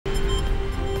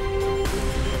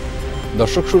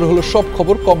দর্শক, শুরু হলো সব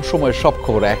খবর, কম সময়ে সব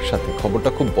খবর একসাথে। খবরটা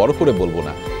খুব বড় করে বলবো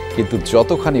না, কিন্তু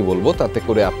যতখানি বলবো তাতে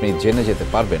করে আপনি জেনে যেতে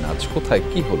পারবেন আজ কোথায়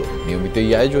কি হলো। নিয়মিত এই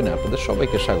আয়োজনে আপনাদের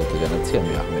সবাইকে স্বাগত জানাচ্ছি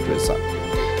আমি আহমেদ রেজা।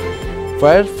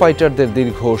 ফায়ার ফাইটারদের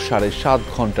দীর্ঘ 7.5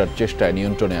 ঘন্টার চেষ্টায়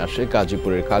নিয়ন্ত্রণে আসে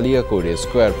গাজীপুরের কালিয়াকৈরে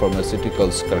স্কয়ার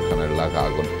ফার্মাসিউটিক্যালস কারখানার লাগা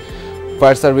আগুন।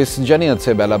 ফায়ার সার্ভিস জানিয়েছে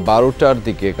বেলা 12টার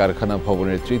দিকে কারখানা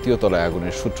ভবনের 3য় তলায়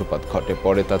আগুনের সূত্রপাত ঘটে।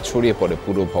 পরে তা ছড়িয়ে পড়ে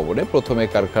পুরো ভবনে। প্রথমে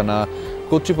কারখানা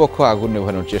কর্তৃপক্ষ আগুন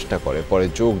নেভানোর চেষ্টা করে, পরে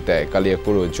যোগ দেয়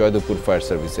কালিয়াকৈর ও জয়দেবপুর ফায়ার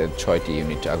সার্ভিসের 6টি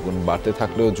ইউনিট। আগুন বাড়তে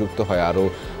থাকলেও যুক্ত হয় আরও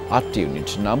 8টি ইউনিট।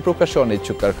 নাম প্রকাশে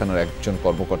অনিচ্ছুক কারখানার একজন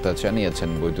কর্মকর্তা জানিয়েছেন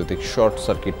বৈদ্যুতিক শর্ট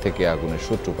সার্কিট থেকে আগুনের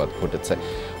সূত্রপাত ঘটেছে।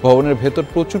 ভবনের ভেতর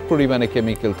প্রচুর পরিমাণে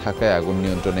কেমিক্যাল থাকায় আগুন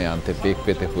নিয়ন্ত্রণে আনতে বেগ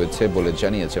পেতে হয়েছে বলে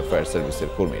জানিয়েছে ফায়ার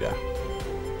সার্ভিসের কর্মীরা।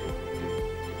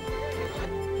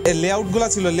 লেআউটগুলো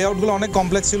ছিল, লেআউটগুলো অনেক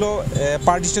কমপ্লেক্স ছিল,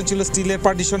 পার্টিশন ছিল, স্টিলের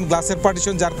পার্টিশন, গ্লাসের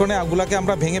পার্টিশন, যার কারণে ওগুলোকে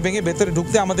আমরা ভেঙে ভেঙে ভেতরে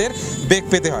ঢুকতে আমাদের বেগ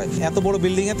পেতে হয়। এত বড়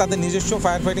বিল্ডিংয়ে তাদের নিজস্ব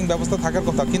ফায়ার ফাইটিং ব্যবস্থা থাকার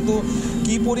কথা, কিন্তু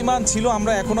কি পরিমাণ ছিল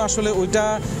আমরা এখনও আসলে ওইটা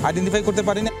আইডেন্টিফাই করতে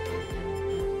পারি না।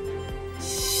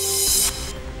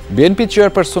 বিএনপি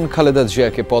চেয়ারপারসন খালেদা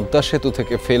জিয়াকে পদ্মা সেতু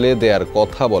থেকে ফেলে দেওয়ার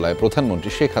কথা বলায়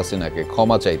প্রধানমন্ত্রী শেখ হাসিনাকে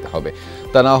ক্ষমা চাইতে হবে,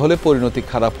 তা না হলে পরিণতি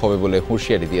খারাপ হবে বলে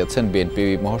হুঁশিয়ারি দিয়েছেন বিএনপি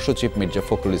মহাসচিব মির্জা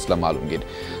ফখরুল ইসলাম আলমগীর।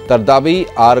 তার দাবি,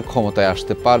 আর ক্ষমতায়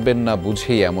আসতে পারবেন না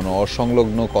বুঝেই এমন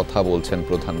অসংলগ্ন কথা বলছেন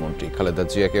প্রধানমন্ত্রী। খালেদা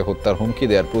জিয়াকে হত্যার হুমকি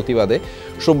দেওয়ার প্রতিবাদে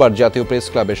সোমবার জাতীয় প্রেস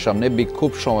ক্লাবের সামনে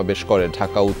বিক্ষোভ সমাবেশ করে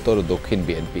ঢাকা উত্তর ও দক্ষিণ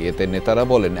বিএনপি। এতে নেতারা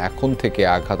বলেন, এখন থেকে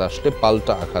আঘাত আসলে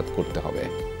পাল্টা আঘাত করতে হবে।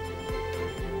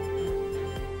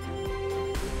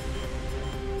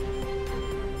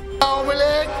 আওয়ামী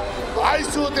লীগ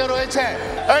আইসিইউতে রয়েছে,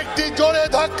 একটি জোরে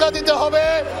ধাক্কা দিতে হবে।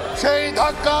 সেই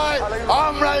ধাক্কায়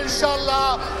আমরা ইনশাআল্লাহ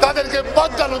তাদেরকে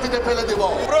পদ্মা নদীতে ফেলে দেব।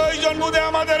 প্রয়োজন বোধে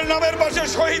আমাদের নামের পাশে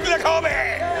শহীদ লেখা হবে।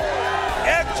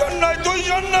 একজন নয়,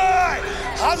 দুইজন নয়,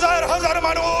 হাজার হাজার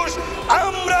মানুষ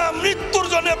আমরা মৃত্যুর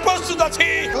জন্য প্রস্তুত আছি।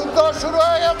 যুদ্ধ শুরু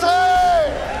হয়ে গেছে,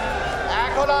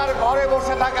 এখন আর ঘরে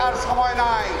বসে থাকার সময়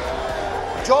নাই।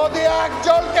 যদি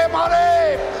একজনকে মারে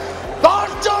 10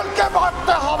 জনকে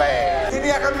মারতে হবে। তিনি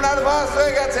এখন নার্ভাস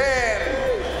হয়ে গেছেন,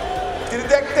 তিনি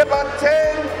দেখতে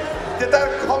পাচ্ছেন যে তার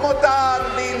ক্ষমতার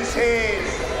দিন শেষ।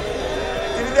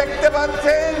 তিনি দেখতে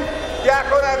পাচ্ছেন যে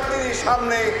এখন আর তিনি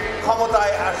সামনে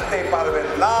ক্ষমতায় আসতে পারবেন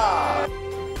না।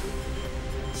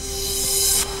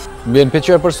 বিএনপি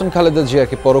চেয়ারপারসন খালেদা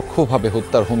জিয়াকে পরোক্ষভাবে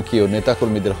হত্যার হুমকি ও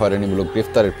নেতাকর্মীদের হয়রানিমূলক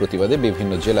গ্রেফতারের প্রতিবাদে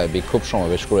বিভিন্ন জেলায় বিক্ষোভ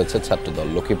সমাবেশ করেছে ছাত্রদল।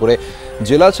 লক্ষ্মীপুরে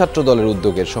জেলা ছাত্রদলের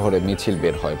উদ্যোগে শহরে মিছিল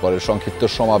বের হয়। পরে সংক্ষিপ্ত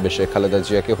সমাবেশে খালেদা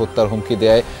জিয়াকে হত্যার হুমকি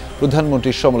দেয়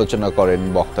প্রধানমন্ত্রীর সমালোচনা করেন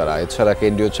বক্তারা। এছাড়া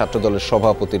কেন্দ্রীয় ছাত্রদলের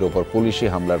সভাপতির ওপর পুলিশি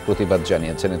হামলার প্রতিবাদ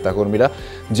জানিয়েছে নেতাকর্মীরা।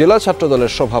 জেলা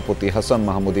ছাত্রদলের সভাপতি হাসান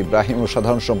মাহমুদ ইব্রাহিম ও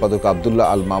সাধারণ সম্পাদক আবদুল্লাহ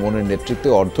আল মামুনের নেতৃত্বে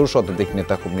অর্ধশতাধিক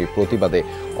নেতাকর্মী প্রতিবাদে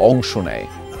অংশ নেয়।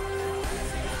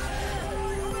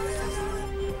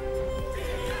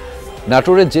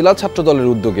 নাটোরের জেলা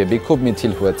ছাত্রদলের উদ্যোগে বিক্ষোভ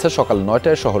মিছিল হয়েছে। সকাল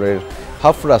 9টায় শহরের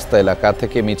হাফ রাস্তা এলাকা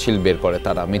থেকে মিছিল বের করে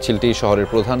তারা। মিছিলটি শহরের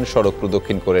প্রধান সড়ক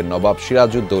প্রদক্ষিণ করে নবাব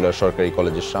সিরাজউদ্দৌলা সরকারি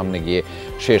কলেজের সামনে গিয়ে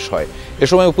শেষ হয়। এ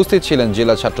সময় উপস্থিত ছিলেন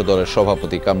জেলা ছাত্রদলের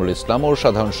সভাপতি কামরুল ইসলাম ও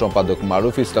সাধারণ সম্পাদক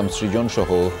মারুফ ইসলাম সৃজন সহ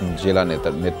জেলা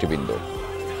নেতৃবৃন্দ।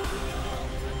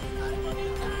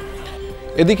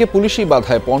 এদিকে পুলিশি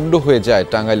বাধায় পণ্ড হয়ে যায়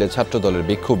টাঙ্গাইলে ছাত্রদলের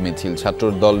বিক্ষোভ মিছিল।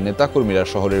 ছাত্রদল নেতাকর্মীরা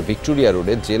শহরের ভিক্টোরিয়া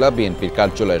রোডে জেলা বিএনপির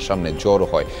কার্যালয়ের সামনে জড়ো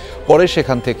হয়। পরে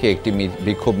সেখান থেকে একটি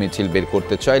বিক্ষোভ মিছিল বের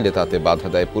করতে চাইলে তাতে বাধা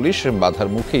দেয় পুলিশ। বাধার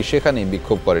মুখেই সেখানেই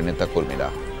বিক্ষোভ করে নেতাকর্মীরা।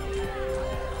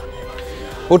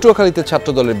 পটুয়াখালীতে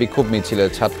ছাত্রদলের বিক্ষোভ মিছিলে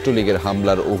ছাত্রলীগের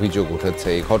হামলার অভিযোগ উঠেছে।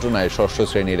 এই ঘটনায় ষষ্ঠ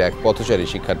শ্রেণীর এক পথচারী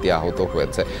শিক্ষার্থী আহত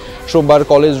হয়েছে। সোমবার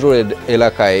কলেজ রোড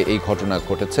এলাকায় এই ঘটনা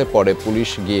ঘটেছে। পরে পুলিশ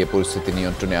গিয়ে পরিস্থিতি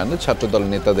নিয়ন্ত্রণে আনে। ছাত্রদল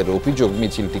নেতাদের অভিযোগ,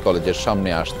 মিছিলটি কলেজের সামনে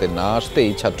আসতে না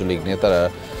আসতেই ছাত্রলীগ নেতারা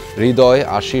হৃদয়,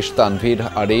 আশিস, তানভীর,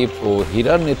 আরিফ ও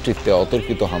হীরার নেতৃত্বে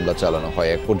অতর্কিত হামলা চালানো হয়।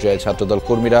 এক পর্যায়ে ছাত্রদল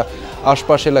কর্মীরা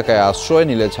আশপাশ এলাকায় আশ্রয়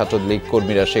নিলে ছাত্রলীগ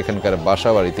কর্মীরা সেখানকার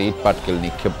বাসাবাড়িতে ইট পাটকেল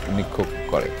নিক্ষেপ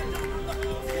করে।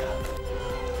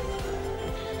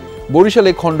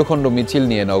 বরিশালে খণ্ড খণ্ড মিছিল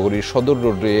নিয়ে নগরীর সদর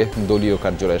রোডে দলীয়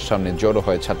কার্যালয়ের সামনে জড়ো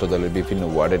হয় ছাত্রদলের বিভিন্ন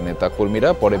ওয়ার্ডের নেতা কর্মীরা।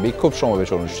 পরে বিক্ষোভ সমাবেশ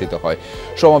অনুষ্ঠিত হয়।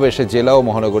 সমাবেশে জেলা ও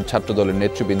মহানগর ছাত্রদলের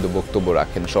নেতৃবৃন্দ বক্তব্য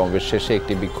রাখেন। সমাবেশ শেষে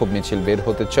একটি বিক্ষোভ মিছিল বের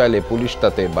হতে চাইলে পুলিশ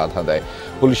তাতে বাধা দেয়।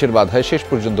 পুলিশের বাধায় শেষ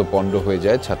পর্যন্ত পণ্ড হয়ে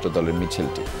যায় ছাত্রদলের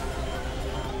মিছিলটি।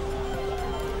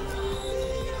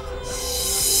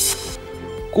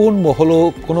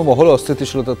 কোনো মহল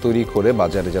অস্থিতিশীলতা তৈরি করে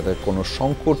বাজারে যাতে কোনো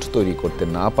সংকট তৈরি করতে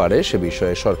না পারে সে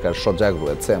বিষয়ে সরকার সজাগ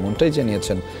রয়েছে, এমনটাই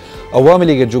জানিয়েছেন আওয়ামী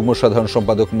লীগের যুগ্ম সাধারণ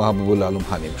সম্পাদক মাহবুবুল আলম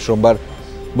হানিফ। সোমবার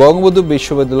বঙ্গবন্ধু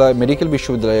মেডিকেল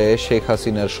বিশ্ববিদ্যালয়ে শেখ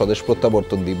হাসিনার স্বদেশ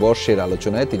প্রত্যাবর্তন দিবসের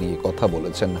আলোচনায় তিনি কথা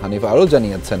বলেছেন। হানিফ আরও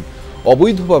জানিয়েছেন,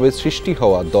 অবৈধভাবে সৃষ্টি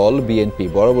হওয়া দল বিএনপি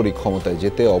বরাবরই ক্ষমতায়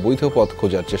যেতে অবৈধ পথ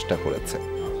খোঁজার চেষ্টা করেছে।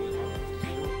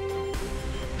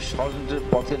 ষড়যন্ত্রের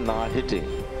পথে না হেঁটে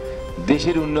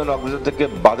দেশের উন্নয়ন অগ্রযাত্রাকে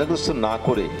বাধাগ্রস্ত না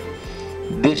করে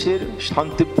দেশের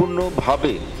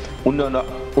শান্তিপূর্ণভাবে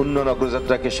উন্নয়ন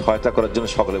অগ্রযাত্রাকে সহায়তা করার জন্য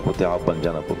সকলের প্রতি আহ্বান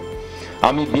জানাবো।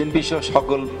 আমি বিএনপি সহ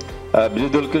সকল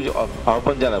বিরোধী দলকে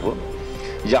আহ্বান জানাবো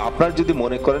যে আপনারা যদি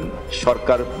মনে করেন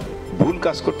সরকার ভুল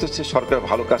কাজ করতেছে, সরকার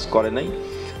ভালো কাজ করে নাই,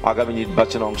 আগামী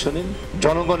নির্বাচনে অংশ নিন,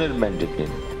 জনগণের ম্যান্ডেট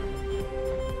নিন।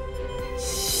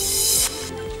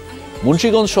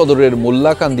 মুন্সিগঞ্জ সদরের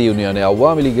মোল্লাকান্দি ইউনিয়নে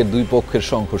আওয়ামী লীগের দুই পক্ষের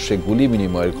সংঘর্ষে গুলি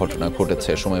বিনিময়ের ঘটনা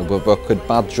ঘটেছে। সময় উভয় পক্ষের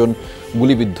 5 জন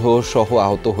গুলিবিদ্ধ সহ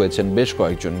আহত হয়েছেন বেশ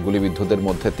কয়েকজন। গুলিবিদ্ধদের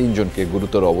মধ্যে 3 জনকে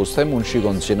গুরুতর অবস্থায়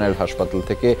মুন্সিগঞ্জ জেনারেল হাসপাতাল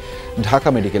থেকে ঢাকা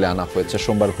মেডিকেলে আনা হয়েছে।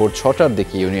 সোমবার ভোর 6টার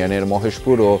দিকে ইউনিয়নের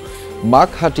মহেশপুর ও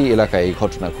মাকহাটি এলাকায় এই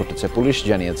ঘটনা ঘটেছে। পুলিশ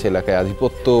জানিয়েছে এলাকায়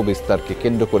আধিপত্য বিস্তারকে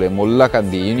কেন্দ্র করে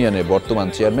মোল্লাকান্দি ইউনিয়নের বর্তমান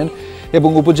চেয়ারম্যান এবং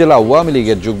উপজেলা আওয়ামী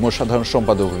লীগের যুগ্ম সাধারণ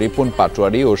সম্পাদক রিপন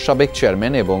পাটোয়ারি ও সাবেক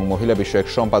চেয়ারম্যান এবং মহিলা বিষয়ক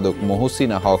সম্পাদক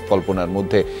মহসিনা হক কল্পনার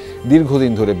মধ্যে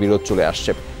দীর্ঘদিন ধরে বিরোধ চলে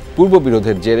আসছে। পূর্ব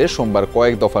বিরোধের জেরে সোমবার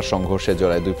কয়েক দফা সংঘর্ষে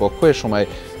জড়ায় দুই পক্ষ। এ সময়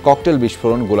ককটেল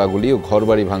বিস্ফোরণ, গোলাগুলি ও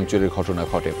ঘরবাড়ি ভাঙচুরের ঘটনা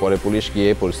ঘটে। পরে পুলিশ গিয়ে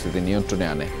পরিস্থিতি নিয়ন্ত্রণে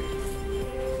আনে।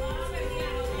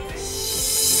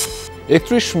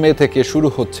 31 মে থেকে শুরু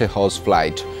হচ্ছে হজ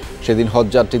ফ্লাইট। সেদিন হজ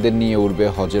যাত্রীদের নিয়ে উড়বে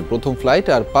হজের প্রথম ফ্লাইট,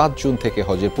 আর 5 জুন থেকে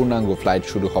হজের পূর্ণাঙ্গ ফ্লাইট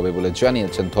শুরু হবে বলে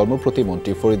জানিয়েছেন ধর্ম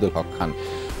প্রতিমন্ত্রী ফরিদুল হক খান।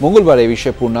 মঙ্গলবার এ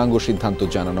বিষয়ে পূর্ণাঙ্গ সিদ্ধান্ত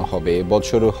জানানো হবে।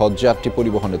 বছর হজ যাত্রী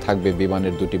পরিবহনে থাকবে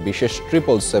বিমানের 2টি বিশেষ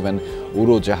 777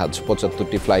 উড়োজাহাজ।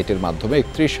 75টি ফ্লাইটের মাধ্যমে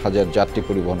 31,000 যাত্রী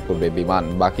পরিবহন করবে বিমান।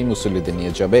 বাকি মুসল্লিদের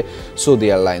নিয়ে যাবে সৌদি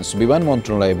এয়ারলাইন্স। বিমান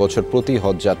মন্ত্রণালয় বছর প্রতি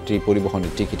হজ যাত্রী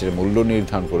পরিবহনের টিকিটের মূল্য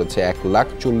নির্ধারণ করেছে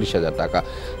 1,40,000 টাকা।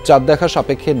 চাঁদ দেখা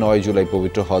সাপেক্ষে 9 জুলাই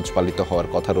পবিত্র হজ পালিত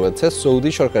হওয়ার কথা রয়েছে।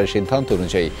 সৌদি সরকারের সিদ্ধান্ত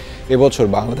অনুযায়ী এবছর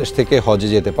বাংলাদেশ থেকে হজে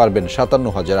যেতে পারবেন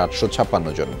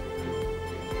 57,856 জন।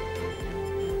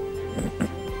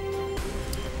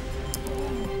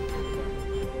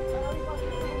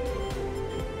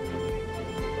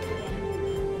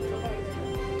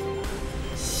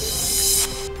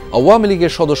 আওয়ামী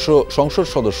লীগের সংসদ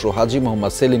সদস্য হাজী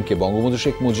মোহাম্মদ সেলিমকে বঙ্গবন্ধু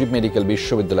শেখ মুজিব মেডিকেল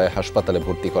বিশ্ববিদ্যালয় হাসপাতালে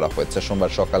ভর্তি করা হয়েছে।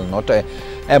 সোমবার সকাল 9টায়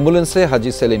অ্যাম্বুলেন্সে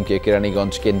হাজী সেলিমকে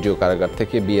কেরানীগঞ্জ কেন্দ্রীয় কারাগার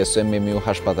থেকে বিএসএমএমইউ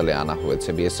হাসপাতালে আনা হয়েছে।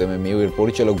 বিএসএমএমইউ এর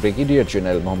পরিচালক ব্রিগেডিয়ার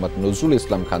জেনারেল মোহাম্মদ নজরুল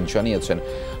ইসলাম খান জানিয়েছেন,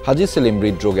 হাজী সেলিম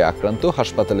হৃদরোগে আক্রান্ত।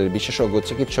 হাসপাতালের বিশেষজ্ঞ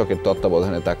চিকিৎসকের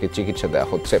তত্ত্বাবধানে তাকে চিকিৎসা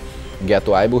দেওয়া হচ্ছে। জ্ঞাত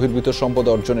আয় বহির্ভূত সম্পদ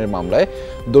অর্জনের মামলায়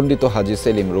দণ্ডিত হাজী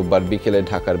সেলিম রোববার বিকেলে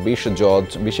ঢাকার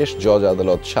বিশেষ জজ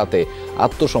আদালত সাথে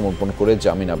আত্মসমর্পণ করে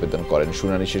জামিন আবেদন করেন।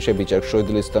 শুনানি শেষে বিচারক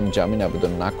শহীদুল ইসলাম জামিন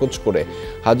আবেদন নাকচ করে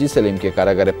হাজী সেলিমকে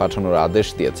কারাগারে পাঠানোর আদেশ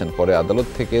দিয়েছেন। পরে আদালত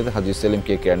থেকে হাজী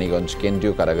সেলিমকে কেরানীগঞ্জ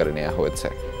কেন্দ্রীয় কারাগারে নেওয়া হয়েছে।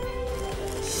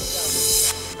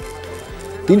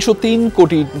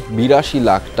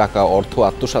 303,82,00,000 টাকা অর্থ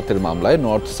আত্মসাতের মামলায়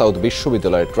নর্থ সাউথ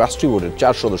বিশ্ববিদ্যালয়ের ট্রাস্টি বোর্ডের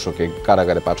 4 সদস্যকে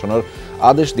কারাগারে পাঠানোর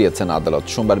আদেশ দিয়েছেন আদালত।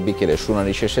 সোমবার বিকেলে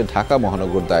শুনানি শেষে ঢাকা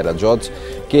মহানগর দায়রা জজ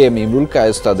কে এম ইমরুল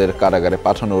কায়েস তাদের কারাগারে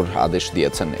পাঠানোর আদেশ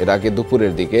দিয়েছেন। এর আগে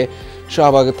দুপুরের দিকে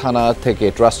শাহবাগ থানা থেকে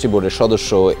ট্রাস্টি বোর্ডের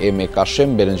সদস্য এম এ কাশেম,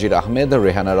 বেনজির আহমেদ,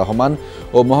 রেহানা রহমান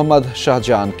ও মোহাম্মদ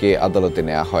শাহজাহানকে আদালতে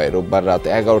নেওয়া হয়। রোববার রাত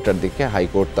 11টার দিকে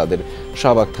হাইকোর্ট তাদের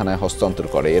শাহবাগ থানায় হস্তান্তর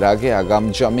করে। এর আগে আগাম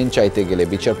জামিন চাইতে গেলে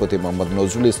বিচারপতি মোহাম্মদ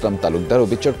নজরুল ইসলাম তালুকদার ও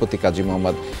বিচারপতি কাজী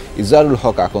মোহাম্মদ ইজারুল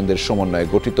হক আকন্দের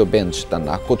সমন্বয়ে গঠিত বেঞ্চ তা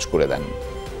নাকচ করে দেন।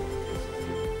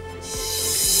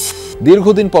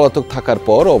 দীর্ঘদিন পলাতক থাকার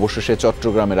পর অবশেষে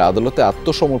চট্টগ্রামের আদালতে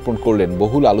আত্মসমর্পণ করলেন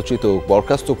বহুল আলোচিত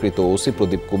বরখাস্তকৃত ওসি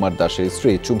প্রদীপ কুমার দাসের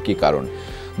স্ত্রী চুমকি কারণ।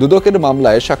 দুদকের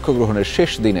মামলায় সাক্ষ্য গ্রহণের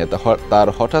শেষ দিনে তার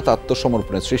হঠাৎ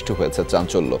আত্মসমর্পণের সৃষ্টি হয়েছে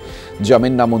চাঞ্চল্য।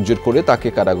 জামিন নামঞ্জুর করে তাকে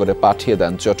কারাগারে পাঠিয়ে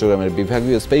দেন চট্টগ্রামের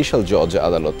বিভাগীয় স্পেশাল জজ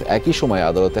আদালত। একই সময়ে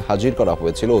আদালতে হাজির করা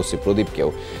হয়েছিল ওসি প্রদীপকেও।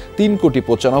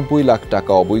 3,95,00,000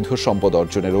 টাকা অবৈধ সম্পদ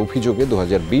অর্জনের অভিযোগে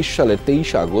 2020 সালের 23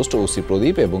 আগস্ট ওসি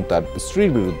প্রদীপ এবং তার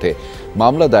স্ত্রীর বিরুদ্ধে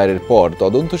মামলা দায়েরের পর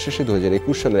তদন্ত শেষে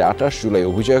 2021 সালের 28 জুলাই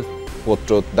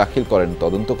অভিযোগপত্র দাখিল করেন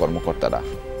তদন্ত কর্মকর্তারা।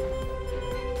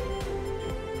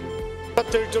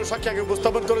 23 জন সাক্ষী আগে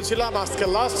উপস্থাপন করেছিলাম। আজকে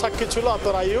লাস্ট সাক্ষী ছিল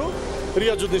আপনার আইউ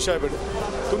রিয়াজউদ্দিন সাহেবের।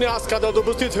 উনি আজকে আদালত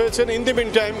উপস্থিত হয়েছেন। ইন দি মিন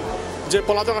টাইম যে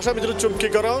পলাতক আসামি ছিল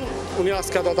চুমকিকরণ, উনি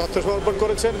আজকে আদালত আত্মসমর্পণ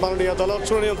করেছেন। মাননীয় আদালত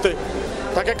শুনানিতে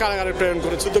তাকে কারাগারে প্রেরণ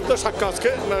করেছে। উদ্যোক্ত সাক্ষ্য আজকে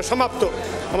সমাপ্ত।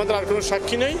 আমাদের আর কোনো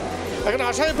সাক্ষী নেই। এখন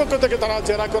আসামি পক্ষ থেকে তারা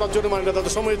জেরা করার জন্য মাননীয় আদালত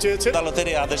সময় চেয়েছে। আদালতের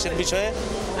এই আদেশের বিষয়ে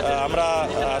আমরা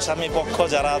আসামি পক্ষ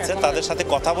যারা আছে তাদের সাথে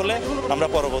কথা বলে আমরা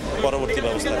পরবর্তী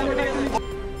ব্যবস্থা নেব।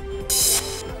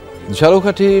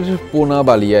 ঝালকাঠির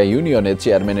পোনাবালিয়া ইউনিয়নের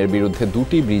চেয়ারম্যানের বিরুদ্ধে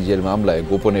দুটি ব্রিজের মামলায়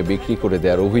গোপনে বিক্রি করে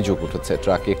দেওয়ার অভিযোগ উঠেছে।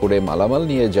 ট্রাকে করে মালামাল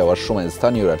নিয়ে যাওয়ার সময়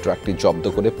স্থানীয়রা ট্রাকটি জব্দ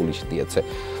করে পুলিশ দিয়েছে।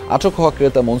 আটক হওয়া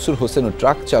ক্রেতা মনসুর হোসেন ও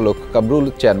ট্রাক চালক কামরুল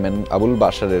চেয়ারম্যান আবুল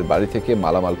বাশারের বাড়ি থেকে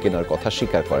মালামাল কেনার কথা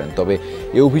স্বীকার করেন, তবে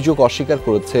এ অভিযোগ অস্বীকার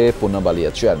করেছে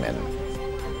পোনাবালিয়া চেয়ারম্যান।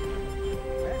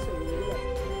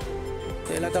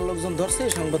 এলাকার লোকজন ধরছে,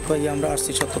 সংবাদ পাই আমরা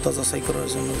আসছি সত্যতা যাচাই করার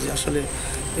জন্য যে আসলে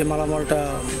এই মালামালটা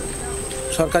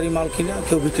সরকারি মাল কিনা,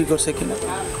 কেউ বিক্রি করছে কিনা।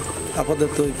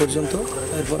 আপাতত ওই পর্যন্ত,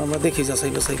 এরপর আমরা দেখি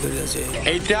যাচাই বাছাই করি আছে।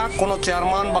 এইটা কোনো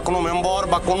চেয়ারম্যান বা কোনো মেম্বার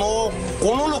বা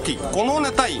কোনো লোকই, কোনো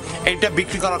নেতাই এইটা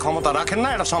বিক্রি করার ক্ষমতা রাখেন না,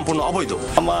 এটা সম্পূর্ণ অবৈধ।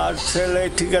 আমার ছেলে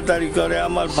ঠিকাদারি করে,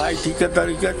 আমার ভাই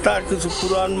ঠিকাদারি করে, তার কিছু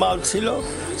পুরান মাল ছিল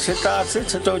সেটা আছে,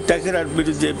 সেটা ওই ট্যাকেরার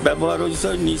বিরুদ্ধে ব্যবহার হয়েছে,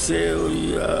 নিচে ওই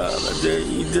যে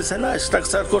দিয়েছে না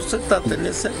স্ট্রাকচার করছে তাতে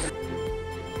নিয়েছে।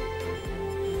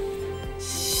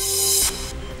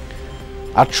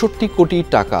 ৬৮ কোটি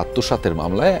টাকা আত্মসাতের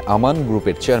মামলায় আমান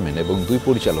গ্রুপের চেয়ারম্যান এবং দুই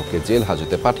পরিচালককে জেল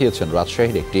হাজতে পাঠিয়েছেন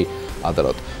রাজশাহীর একটি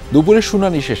আদালত। দুপুরে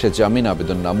শুনানি শেষে জামিন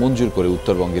আবেদন নামঞ্জুর করে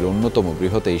উত্তরবঙ্গের অন্যতম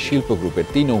বৃহৎ এই শিল্প গ্রুপের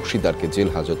 ৩ অংশীদারকে জেল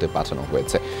হাজতে পাঠানো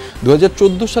হয়েছে।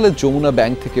 ২০১৪ সালে যমুনা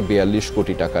ব্যাংক থেকে ৪২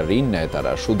 কোটি টাকা ঋণ নেয়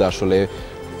তারা। সুদ আসলে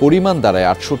পরিমাণ দাঁড়ায়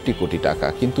 ৬৮ কোটি টাকা,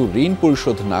 কিন্তু ঋণ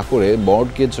পরিশোধ না করে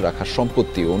মর্টগেজ রাখা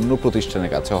সম্পত্তি অন্য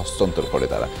প্রতিষ্ঠানের কাছে হস্তান্তর করে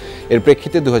তারা। এর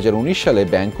প্রেক্ষিতে ২০১৯ সালে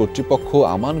ব্যাংক কর্তৃপক্ষ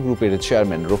আমান গ্রুপের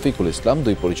চেয়ারম্যান রফিকুল ইসলাম,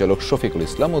 দুই পরিচালক শফিকুল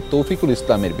ইসলাম ও তৌফিকুল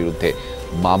ইসলামের বিরুদ্ধে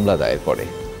মামলা দায়ের করে।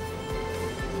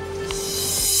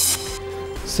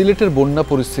 সিলেটের বন্যা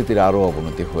পরিস্থিতির আরও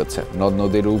অবনতি হয়েছে। নদ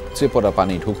নদীর উপচে পড়া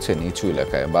পানি ঢুকছে নিচু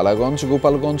এলাকায়। বালাগঞ্জ,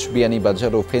 গোপালগঞ্জ,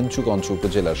 বিয়ানীবাজার ও ফেঞ্চুগঞ্জ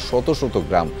উপজেলার শত শত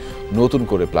গ্রাম নতুন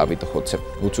করে প্লাবিত হচ্ছে।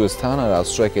 উঁচু স্থান আর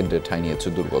আশ্রয় কেন্দ্রে ঠাঁই নিয়েছে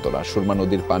দুর্গতরা। সুরমা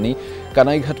নদীর পানি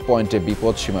কানাইঘাট পয়েন্টে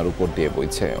বিপদ সীমার উপর দিয়ে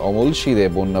বইছে। অমলশিরে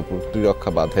বন্যা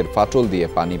প্রতিরক্ষা বাঁধের ফাটল দিয়ে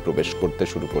পানি প্রবেশ করতে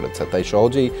শুরু করেছে, তাই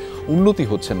সহজেই উন্নতি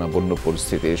হচ্ছে না বন্য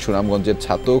পরিস্থিতির। সুনামগঞ্জের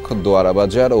ছাতক,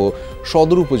 দোয়ারাবাজার ও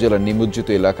সদর উপজেলার নিমজ্জিত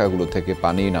এলাকাগুলো থেকে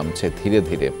পানি নামছে ধীরে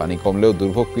ধীরে। পানি কমলেও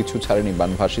দুর্ভোগ পিছু ছাড়েনি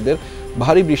বানভাসীদের।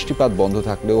 ভারী বৃষ্টিপাত বন্ধ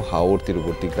থাকলেও হাওর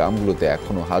তীরবর্তী গ্রামগুলোতে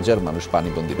এখনো হাজার মানুষ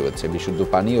পানিবন্দী রয়েছে। বিশুদ্ধ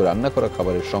পানি ও রান্না করা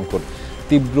খাবারের সংকট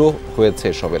তীব্র হয়েছে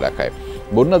সব এলাকায়।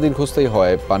 বন্যা দীর্ঘস্থায়ী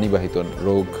হওয়ায় পানিবাহিত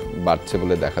রোগ বাড়ছে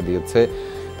বলে দেখা দিয়েছে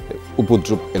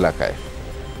উপদ্রব এলাকায়।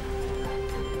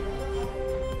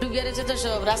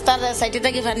 রাস্তার সাইডে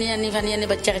থেকে পানি আনি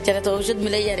বাচ্চা কাচ্চারা তো ওষুধ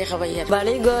মিলাই আরে খাবাই আর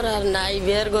বাড়ি ঘর আর নাই,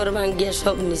 বের ঘর ভাঙ্গিয়া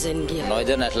সব নিচে গিয়ে 9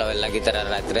 জন আসলা লাগি তারা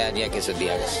রাত্রে আনিয়া কিছু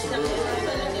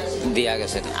দিয়া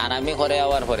গেছে আর আমি করে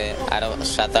আওয়ার পরে আর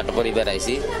 7-8 পরিবার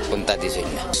আইছি কোনটা দিছই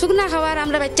না। শুকনা খাবার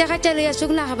আমরা বাচ্চা কাচ্চা লইয়া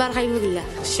শুকনা খাবার খাইব গিলা।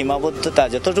 সীমাবদ্ধতা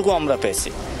যতটুকু আমরা পেয়েছি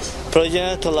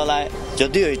প্রয়োজনের তুলনায়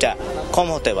যদিও এটা কম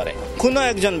হতে পারে, কোনো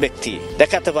একজন ব্যক্তি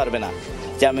দেখাতে পারবে না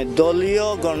যে আমি দলীয়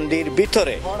গণ্ডির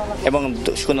ভিতরে এবং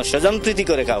কোনো স্বজনপ্রীতি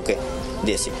করে কাউকে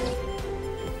দিয়েছি।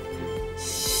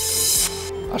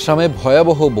 আসামে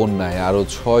ভয়াবহ বন্যায় আরও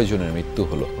 6 জনের মৃত্যু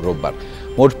হলো রোববার।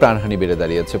 মোট প্রাণহানি বেড়ে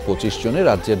দাঁড়িয়েছে 25 জনে।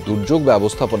 রাজ্যের দুর্যোগ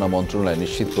ব্যবস্থাপনা মন্ত্রণালয়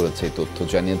নিশ্চিত করেছে এই তথ্য।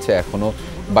 জানিয়েছে এখনো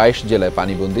 22 জেলায়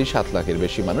পানিবন্দী 7 লাখের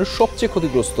বেশি মানুষ। সবচেয়ে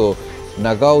ক্ষতিগ্রস্ত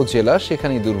নাগাঁও জেলা,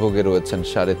 সেখানে দুর্ভোগে রয়েছেন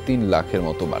 3.5 লাখের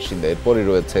মতো বাসিন্দা। এরপরই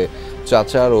রয়েছে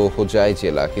চাচার ও হোজাই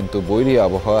জেলা, কিন্তু বৈরী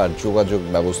আবহাওয়া আর যোগাযোগ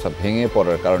ব্যবস্থা ভেঙে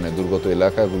পড়ার কারণে দুর্গত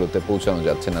এলাকাগুলোতে পৌঁছানো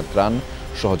যাচ্ছে না ত্রাণ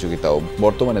সহযোগিতাও।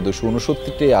 বর্তমানে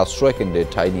 269টি আশ্রয়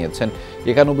কেন্দ্রে ঠাঁই নিয়েছেন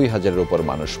 91,000-এর উপর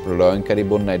মানুষ। প্রলয়ঙ্কারী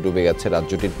বন্যায় ডুবে গেছে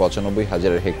রাজ্যটির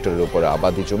 95,000 হেক্টরের উপর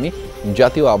আবাদি জমি।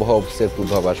 জাতীয় আবহাওয়া অফিসের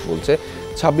পূর্বাভাস বলছে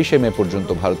 26শে মে পর্যন্ত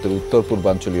ভারতের উত্তর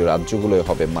পূর্বাঞ্চলীয় রাজ্যগুলোয়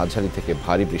হবে মাঝারি থেকে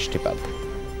ভারী বৃষ্টিপাত।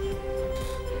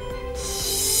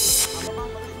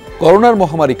 করোনার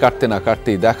মহামারী কাটতে না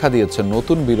কাটতেই দেখা দিয়েছে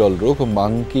নতুন বিরল রোগ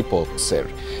মাঙ্কি পক্সের।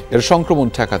 এর সংক্রমণ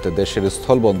ঠেকাতে দেশের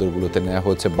স্থলবন্দরগুলোতে নেওয়া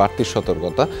হয়েছে বাড়তি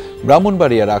সতর্কতা।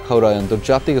 ব্রাহ্মণবাড়িয়ার আখাউড়ায়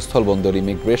আন্তর্জাতিক স্থলবন্দর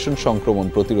ইমিগ্রেশন সংক্রমণ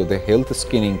প্রতিরোধে হেলথ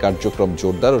স্ক্রিনিং কার্যক্রম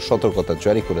জোরদার ও সতর্কতা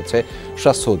জারি করেছে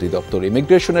স্বাস্থ্য অধিদপ্তর।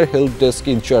 ইমিগ্রেশনের হেলথ ডেস্ক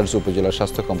ইনচার্জ উপজেলা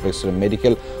স্বাস্থ্য কমপ্লেক্সের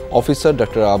medical officer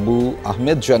doctor Abu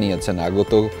Ahmed জানিয়েছেন,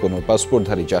 আগত কোনো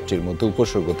পাসপোর্টধারী যাত্রীর মধ্যে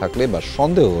উপসর্গ থাকলে বা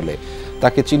সন্দেহ হলে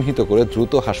তাকে চিহ্নিত করে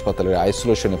দ্রুত হাসপাতালের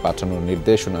আইসোলেশনে পাঠানোর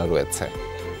নির্দেশনা রয়েছে।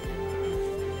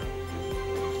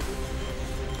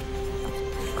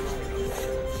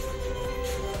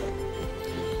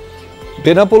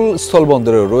 বেনাপোল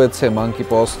স্থলবন্দরে রয়েছে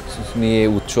মাঙ্কিপক্স নিয়ে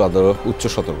উচ্চ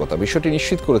সতর্কতা। বিষয়টি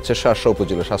নিশ্চিত করেছে শার্শা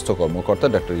উপজেলা স্বাস্থ্য কর্মকর্তা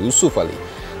ডক্টর ইউসুফ আলী।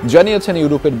 জানিয়েছেন,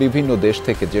 ইউরোপের বিভিন্ন দেশ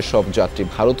থেকে যেসব যাত্রী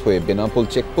ভারত হয়ে বেনাপোল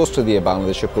চেকপোস্ট দিয়ে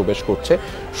বাংলাদেশে প্রবেশ করছে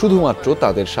শুধুমাত্র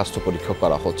তাদের স্বাস্থ্য পরীক্ষা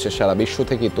করা হচ্ছে। সারা বিশ্ব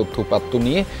থেকে তথ্য উপাত্ত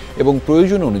নিয়ে এবং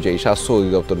প্রয়োজন অনুযায়ী স্বাস্থ্য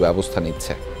অধিদপ্তর ব্যবস্থা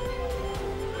নিচ্ছে।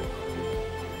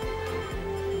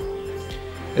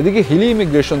 এদিকে হিলি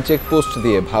ইমিগ্রেশন চেকপোস্ট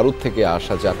দিয়ে ভারত থেকে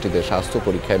আসা যাত্রীদের স্বাস্থ্য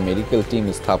পরীক্ষায় মেডিকেল টিম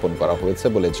স্থাপন করা হয়েছে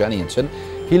বলে জানিয়েছেন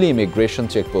হিলি ইমিগ্রেশন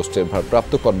চেকপোস্টের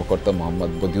ভারপ্রাপ্ত কর্মকর্তা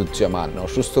মোহাম্মদ বদিউজ্জামান।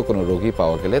 অসুস্থ কোনো রোগী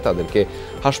পাওয়া গেলে তাদেরকে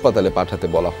হাসপাতালে পাঠাতে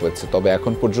বলা হয়েছে, তবে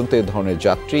এখন পর্যন্ত এ ধরনের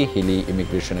যাত্রী হিলি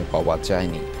ইমিগ্রেশনে পাওয়া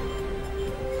যায়নি।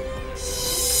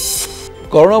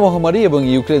 করোনা মহামারী এবং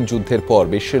ইউক্রেন যুদ্ধের পর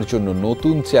বিশ্বের জন্য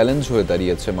নতুন চ্যালেঞ্জ হয়ে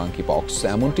দাঁড়িয়েছে মাঙ্কি পক্স,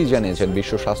 এমনটি জানিয়েছেন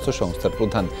বিশ্ব স্বাস্থ্য সংস্থার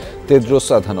প্রধান তেদ্রোস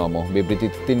আধানম।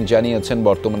 বিবৃতিতে তিনি জানিয়েছেন,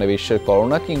 বর্তমানে বিশ্বের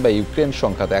করোনা কিংবা ইউক্রেন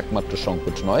সংঘাত একমাত্র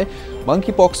সংকট নয়,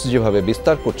 মাঙ্কি পক্স যেভাবে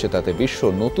বিস্তার করছে তাতে বিশ্ব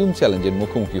নতুন চ্যালেঞ্জের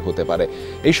মুখোমুখি হতে পারে।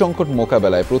 এই সংকট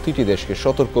মোকাবেলায় প্রতিটি দেশকে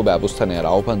সতর্ক ব্যবস্থা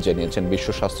নেওয়ার আহ্বান জানিয়েছেন বিশ্ব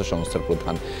স্বাস্থ্য সংস্থার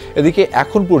প্রধান। এদিকে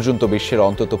এখন পর্যন্ত বিশ্বের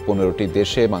অন্তত 15টি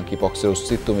দেশে মাঙ্কি পক্সের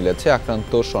অস্তিত্ব মিলেছে,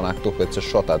 আক্রান্ত শনাক্ত হয়েছে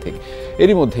শতাধিক।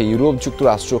 এরই মধ্যে ইউরোপ,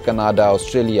 যুক্তরাষ্ট্র, কানাডা,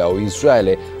 অস্ট্রেলিয়া ও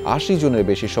ইসরায়েলে 80 জনের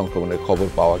বেশি সংক্রমণের খবর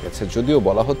পাওয়া গেছে। যদিও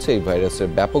বলা হচ্ছে এই ভাইরাসের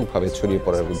ব্যাপকভাবে ছড়িয়ে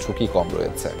পড়ার ঝুঁকি কম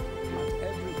রয়েছে।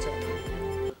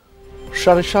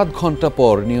 7.5 ঘন্টা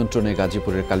পর নিয়ন্ত্রণে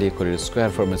গাজীপুরের কালিয়াকৈরের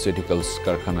স্কয়ার ফার্মাসিউটিক্যালস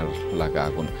কারখানার লাগা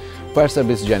আগুন। ফায়ার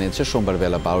সার্ভিস জানিয়েছে, সোমবার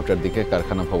বেলা 12টার দিকে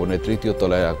কারখানা ভবনের 3য়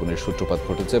তলায় আগুনের সূত্রপাত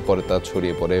ঘটেছে। পরে তা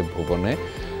ছড়িয়ে পড়ে ভবনে।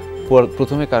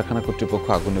 প্রথমে কারখানা কর্তৃপক্ষ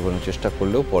আগুন নেভানোর চেষ্টা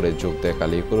করলেও পরে যোগ দেয়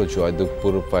কালিয়াকৈর ও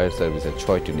জয়দেবপুর ফায়ার সার্ভিসের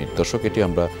 6টি ইউনিট। দর্শক, এটি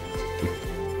আমরা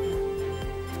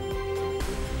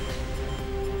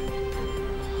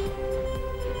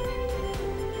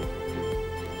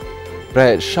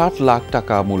প্রায় 60 লাখ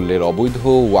টাকা মূল্যের অবৈধ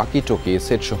ওয়াকিটকি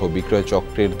সেট সহ বিক্রয়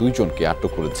চক্রের 2 জনকে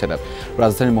আটক করেছে।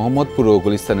 রাজধানীর মোহাম্মদপুর ও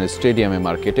গুলিস্তানের স্টেডিয়ামে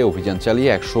মার্কেটে অভিযান চালিয়ে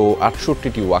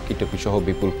 168টি ওয়াকিটকি সহ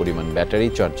বিপুল পরিমাণ battery,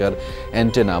 charger,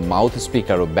 antenna, mouth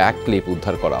speaker ও ব্যাক ক্লিপ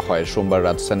উদ্ধার করা হয়। সোমবার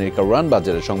রাজধানীর কারওয়ান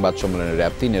বাজারে সংবাদ সম্মেলনে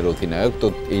র্যাব 3-এর অধিনায়ক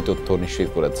এই তথ্য নিশ্চিত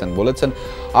করেছেন। বলেছেন,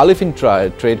 আলিফিন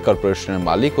ট্রেড কর্পোরেশনের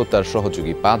মালিক ও তার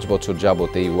সহযোগী 5 বছর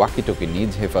যাবত এই ওয়াকিটকি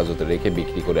নিজ হেফাজতে রেখে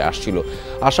বিক্রি করে আসছিল।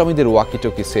 আসামিদের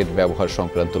ওয়াকিটকি সেট ব্যবহার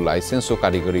সংক্রান্ত লাইসেন্স ও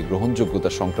কারিগরি গ্রহণযোগ্যতা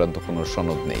সংক্রান্ত কোনো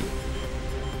সনদ নেই।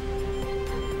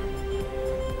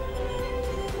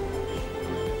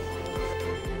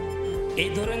 এই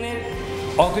ধরনের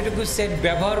ওয়াকিটকি সেট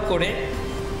ব্যবহার করে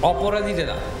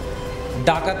অপরাধীরা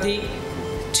ডাকাতি,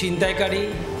 ছিনতাইকারী,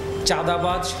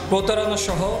 চাঁদাবাজ, প্রতারণা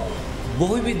সহ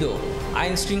বহুবিধ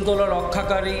আইন শৃঙ্খলা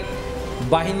রক্ষাকারী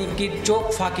বাহিনীকে চোখ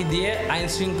ফাঁকি দিয়ে আইন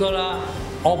শৃঙ্খলা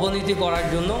অবনতি করার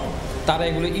জন্য তারা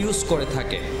এগুলো ইউজ করে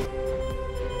থাকে।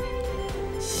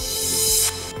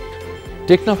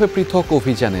 টেকনাফে পৃথক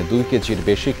অভিযানে 2 কেজির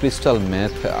বেশি ক্রিস্টাল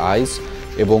মেথ আইস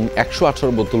এবং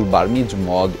 118 বোতল বার্মিজ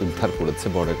মদ উদ্ধার করেছে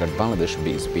বর্ডারগার্ড বাংলাদেশ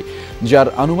বিএসপি, যার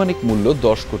আনুমানিক মূল্য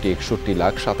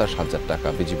 10,61,27,000 টাকা।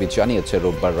 বিজিবি জানিয়েছে,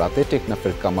 রোববার রাতে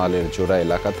টেকনাফের কামালের জোড়া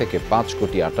এলাকা থেকে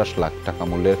 5,28,00,000 টাকা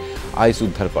মূল্যের আইস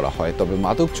উদ্ধার করা হয়। তবে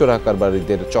মাদক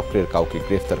চোরাকারবারীদের চক্রের কাউকে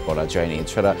গ্রেফতার করা যায়নি।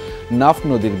 এছাড়া নাফ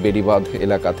নদীর বেড়িবাঁধ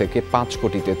এলাকা থেকে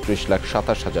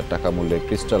 5,33,27,000 টাকা মূল্যের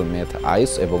ক্রিস্টাল মেথ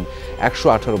আইস এবং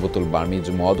 118 বোতল বার্মিজ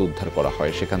মদ উদ্ধার করা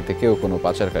হয়। সেখান থেকেও কোনো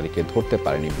পাচারকারীকে ধরতে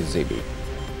পারেনি বিজিবি।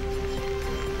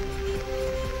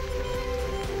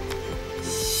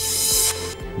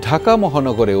 ঢাকা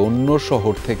মহানগরে অন্য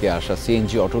শহর থেকে আসা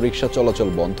সিএনজি অটোরিকশা চলাচল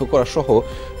বন্ধ করা সহ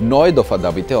 9 দফা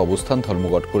দাবিতে অবস্থান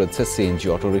ধর্মঘট করেছে সিএনজি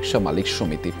অটোরিকশা মালিক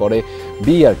সমিতি। পরে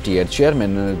বিআরটি এর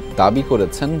চেয়ারম্যান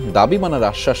দাবি মানার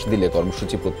আশ্বাস দিলে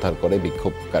কর্মসূচি প্রত্যাহার করে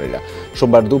বিক্ষোভকারীরা।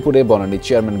 সোমবার দুপুরে বনানী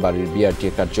চেয়ারম্যান বাড়ির বিআরটি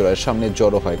কার্যালয়ের সামনে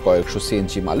জড়ো হয় কয়েকশো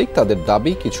সিএনজি মালিক। তাদের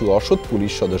দাবি, কিছু অসৎ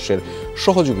পুলিশ সদস্যের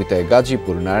সহযোগিতায়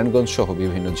গাজীপুর, নারায়ণগঞ্জ সহ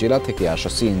বিভিন্ন জেলা থেকে আসা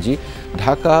সিএনজি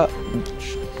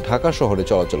ঢাকা শহরে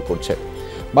চলাচল করছে।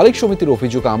 মালিক সমিতির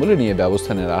অভিযোগ আমলে নিয়ে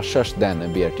ব্যবস্থা নেওয়ার আশ্বাস দেন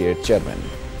বিআরটি এর চেয়ারম্যান।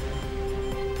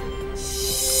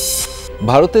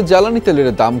 ভারতে জ্বালানি তেলের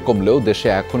দাম কমলেও দেশে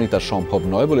এখনই তা সম্ভব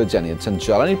নয় বলে জানিয়েছেন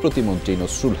জ্বালানি প্রতিমন্ত্রী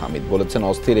নসরুল হামিদ। বলেছেন,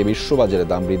 অস্থির এই বিশ্ববাজারে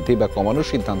দাম বৃদ্ধি বা কমানোর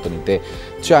সিদ্ধান্ত নিতে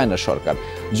চায় না সরকার।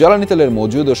 জ্বালানি তেলের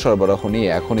মজুদ ও সরবরাহ নিয়ে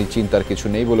এখনই চিন্তার কিছু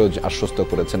নেই বলেও আশ্বস্ত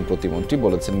করেছেন প্রতিমন্ত্রী।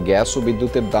 বলেছেন, গ্যাস ও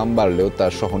বিদ্যুতের দাম বাড়লেও তা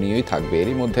সহনীয়ই থাকবে।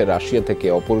 এরই মধ্যে রাশিয়া থেকে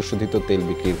অপরিশোধিত তেল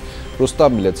বিক্রির প্রস্তাব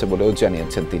মিলেছে বলেও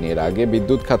জানিয়েছেন তিনি। এর আগে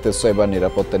বিদ্যুৎ খাতে সাইবার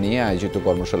নিরাপত্তা নিয়ে আয়োজিত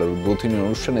কর্মশালার উদ্বোধনী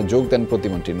অনুষ্ঠানে যোগ দেন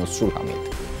প্রতিমন্ত্রী নসরুল হামিদ।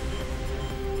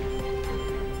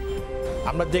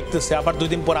 আমরা দেখতেছি আবার 2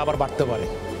 দিন পর আবার বাড়তে পারে।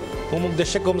 অমুক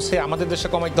দেশে কমছে, আমাদের দেশে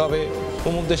কমাইতে হবে,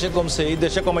 অমুক দেশে কমছে, এই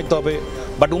দেশে কমাইতে হবে।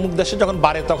 বাট অমুক দেশে যখন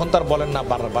বাড়ে তখন তার বলেন না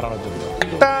বাড়ানোর জন্য।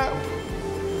 একটা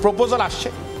প্রপোজাল আসছে,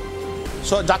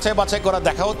 যাচাই বাছাই করা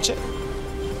দেখা হচ্ছে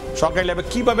সরকারি লেভেলে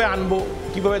কীভাবে আনবো,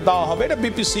 কীভাবে দেওয়া হবে, এটা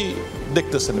বিপিসি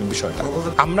দেখতেছেন বিষয়টা।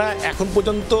 আমরা এখন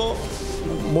পর্যন্ত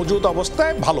মজুদ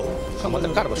অবস্থায় ভালো, আমাদের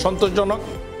কারবার সন্তোষজনক।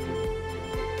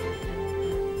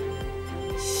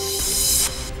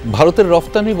 ভারতের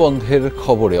রফতানি বন্ধের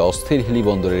খবরে অস্থির হিলি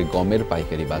বন্দরের গমের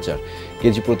পাইকারি বাজার।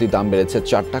 কেজি প্রতি দাম বেড়েছে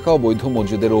 4 টাকা। অবৈধ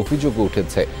মজুদের অভিযোগও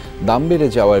উঠেছে। দাম বেড়ে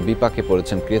যাওয়ার বিপাকে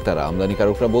পড়েছেন ক্রেতারা।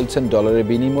 আমদানিকারকরা বলছেন ডলারের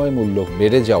বিনিময় মূল্য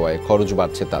বেড়ে যাওয়ায় খরচ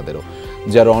বাড়ছে তাদেরও,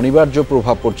 যার অনিবার্য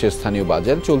প্রভাব পড়ছে স্থানীয়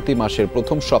বাজার। চলতি মাসের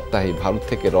প্রথম সপ্তাহে ভারত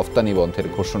থেকে রফতানি বন্ধের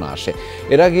ঘোষণা আসে।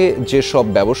 এর আগে যেসব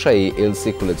ব্যবসায়ী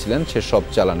এলসি খুলেছিলেন সেসব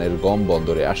চালানের গম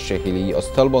বন্দরে আসছে। হিলি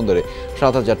স্থল বন্দরে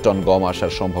 7,000 টন গম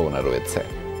আসার সম্ভাবনা রয়েছে।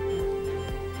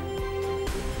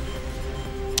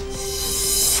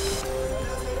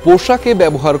 পোশাকে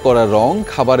ব্যবহার করা রং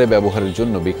খাবারে ব্যবহারের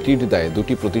জন্য বিক্রির দায়ে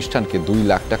দুটি প্রতিষ্ঠানকে 2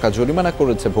 লাখ টাকা জরিমানা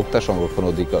করেছে ভোক্তা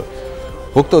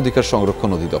অধিকার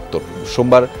সংরক্ষণ অধিদপ্তর।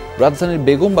 সোমবার রাজধানীর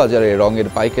বেগম বাজারে রঙের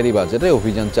পাইকারি বাজারে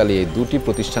অভিযান চালিয়ে দুটি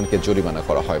প্রতিষ্ঠানকে জরিমানা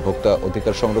করা হয়। ভোক্তা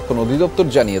অধিকার সংরক্ষণ অধিদপ্তর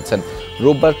জানিয়েছেন,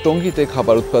 রোববার টঙ্গীতে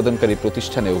খাবার উৎপাদনকারী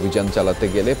প্রতিষ্ঠানে অভিযান চালাতে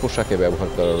গেলে পোশাকে ব্যবহার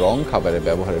করা রং খাবারে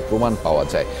ব্যবহারের প্রমাণ পাওয়া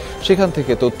যায়। সেখান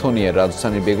থেকে তথ্য নিয়ে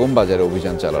রাজধানীর বেগম বাজারে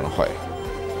অভিযান চালানো হয়।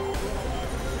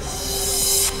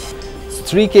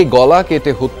 স্ত্রীকে গলা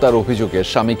কেটে হত্যার অভিযোগে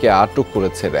স্বামীকে আটক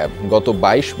করেছে র্যাব। গত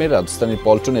 22 মে রাজধানীর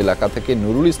পল্টন এলাকা থেকে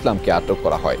নুরুল ইসলামকে আটক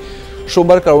করা হয়।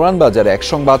 সোমবার কারওয়ান বাজারে এক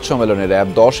সংবাদ সম্মেলনে র্যাব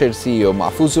 10 এর সিইও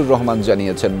মাহফুজুর রহমান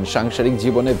জানিয়েছেন, সাংসারিক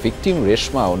জীবনে ভিকটিম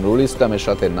রেশমা ও নুরুল ইসলামের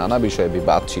সাথে নানা বিষয়ে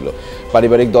বিবাদ ছিল।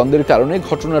 পারিবারিক দ্বন্দ্বের কারণে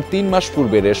ঘটনার 3 মাস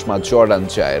পূর্বে রেশমা জর্ডান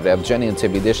যায়। র্যাব জানিয়েছে,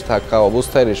 বিদেশ থাকা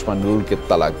অবস্থায় রেশমা নুরুলকে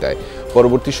তালাক দেয়।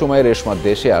 পরবর্তী সময়ে রেশমা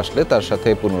দেশে আসলে তার সাথে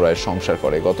পুনরায় সংসার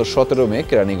করে। গত 17 মে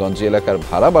কেরানীগঞ্জ এলাকার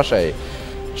ভাড়া বাসায়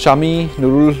স্বামী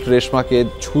নুরুল রেশমাকে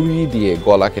ছুরি দিয়ে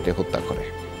গলা কেটে হত্যা করে।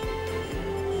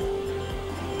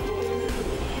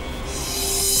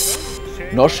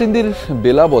 নরসিংদীর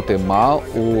বেলাবতে মা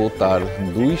ও তার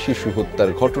 2 শিশু হত্যার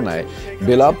ঘটনায়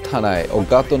বেলাব থানায়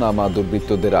অজ্ঞাতনামা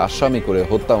দুর্বৃত্তদের আসামি করে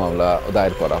হত্যা মামলা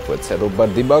দায়ের করা হয়েছে। রোববার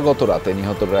দিবাগত রাতে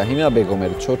নিহত রাহিমা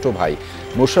বেগমের ছোট ভাই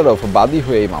মোশাররফ বাদী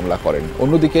হয়ে এই মামলা করেন।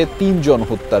 অন্যদিকে 3 জন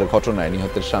হত্যার ঘটনায়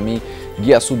নিহতের স্বামী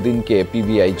গিয়াসউদ্দিনকে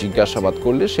পিবিআই জিজ্ঞাসাবাদ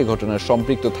করলে সে ঘটনায়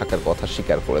সম্পৃক্ত থাকার কথা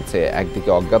স্বীকার করেছে। একদিকে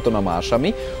অজ্ঞাতনামা আসামি,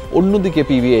 অন্যদিকে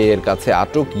পিবিআই এর কাছে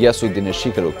আটক গিয়াসউদ্দিনের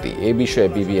স্বীকারোক্তি। এই বিষয়ে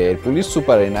পিবিআই এর পুলিশ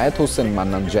সুপার এনায়েত হোসেন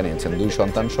মান্নান জানিয়েছেন, 2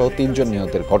 সন্তান সহ 3 জন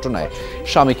নিহতের ঘটনায়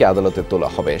স্বামীকে আদালতে তোলা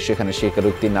হবে। সেখানে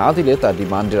স্বীকারোক্তি না দিলে তার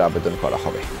রিমান্ডের আবেদন করা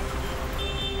হবে।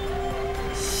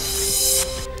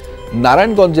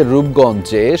 নারায়ণগঞ্জের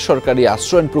রূপগঞ্জে সরকারি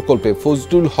আশ্রয়ণ প্রকল্পে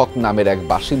ফজলুল হক নামের এক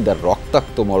বাসিন্দার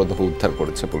রক্তাক্ত মরদেহ উদ্ধার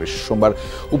করেছে পুলিশ। সোমবার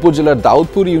উপজেলার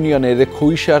দাউদপুর ইউনিয়নের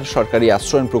খৈসার সরকারি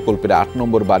আশ্রয়ণ প্রকল্পের 8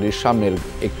 নম্বর বাড়ির সামনের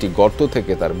একটি গর্ত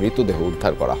থেকে তার মৃতদেহ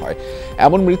উদ্ধার করা হয়।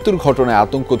 এমন মৃত্যুর ঘটনায়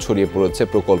আতঙ্ক ছড়িয়ে পড়েছে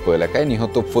প্রকল্প এলাকায়।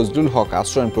 নিহত ফজলুল হক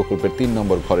আশ্রয়ণ প্রকল্পের 3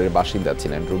 নম্বর ঘরের বাসিন্দা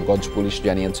ছিলেন। রূপগঞ্জ পুলিশ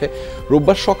জানিয়েছে,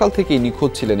 রোববার সকাল থেকেই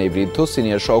নিখোঁজ ছিলেন এই বৃদ্ধ।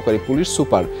 সিনিয়র সহকারী পুলিশ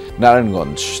সুপার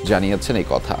নারায়ণগঞ্জ জানিয়েছেন এই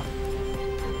কথা।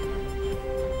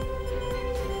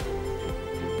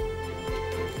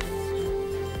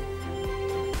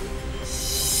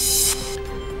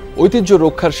 ঐতিহ্য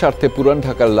রক্ষার স্বার্থে পুরান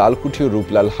ঢাকার লালকুঠি ও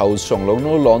রূপলাল হাউস সংলগ্ন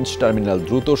লঞ্চ টার্মিনাল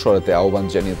দ্রুত সরাতে আহ্বান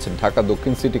জানিয়েছেন ঢাকা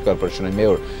দক্ষিণ সিটি কর্পোরেশনের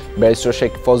মেয়র ব্যারিস্টার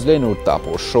শেখ ফজলে নূর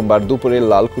তাপস। সোমবার দুপুরে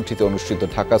লালকুঠিতে অনুষ্ঠিত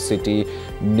ঢাকা সিটি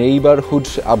নেইবারহুড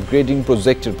আপগ্রেডিং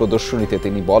প্রজেক্টের প্রদর্শনীতে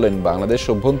তিনি বলেন, বাংলাদেশ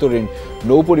অভ্যন্তরীণ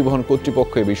নৌ পরিবহন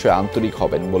কর্তৃপক্ষ এ বিষয়ে আন্তরিক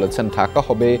হবেন। বলেছেন, ঢাকা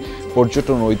হবে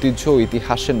পর্যটন ঐতিহ্য ও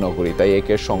ইতিহাসের নগরী, তাই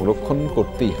একে সংরক্ষণ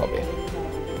করতেই হবে।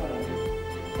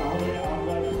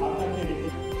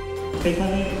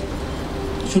 এখানে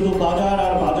শুধু বাজার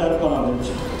আর বাজার করা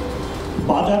হচ্ছে,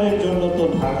 বাজারের জন্য তো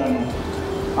ঢাকা না।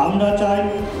 আমরা চাই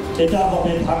এটা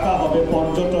হবে, ঢাকা হবে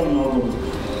পর্যটন নগরী,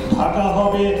 ঢাকা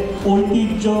হবে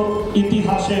ঐতিহ্য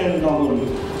ইতিহাসের নগরী।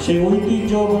 সেই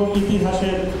ঐতিহ্য এবং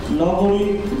ইতিহাসের নগরী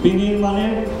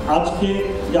বিনির্মাণের আজকে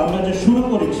যে আমরা যে শুরু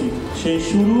করেছি, সেই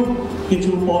শুরুর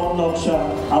কিছু পথ নকশা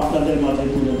আপনাদের মাঝে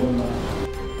তুলে ধরলাম।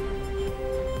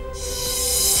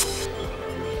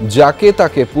 যাকে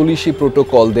তাকে পুলিশি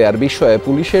প্রোটোকল দেওয়ার বিষয়ে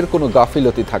পুলিশের কোনো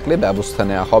গাফিলতি থাকলে ব্যবস্থা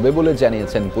নেওয়া হবে বলে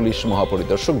জানিয়েছেন পুলিশ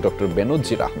মহাপরিদর্শক ডক্টর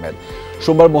বেনজির আহমেদ।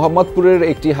 সোমবার মোহাম্মদপুরের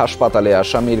একটি হাসপাতালে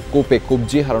আসামির কোপে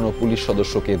কবজি হারানো পুলিশ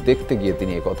সদস্যকে দেখতে গিয়ে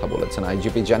তিনি কথা বলেছেন।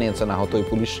 আইজিপি জানিয়েছেন, আহত ওই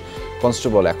পুলিশ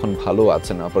কনস্টেবল এখন ভালো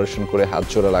আছেন। অপারেশন করে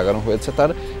হাতজোড়া লাগানো হয়েছে।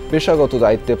 তার পেশাগত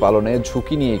দায়িত্বে পালনে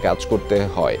ঝুঁকি নিয়ে কাজ করতে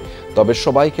হয়, তবে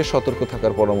সবাইকে সতর্ক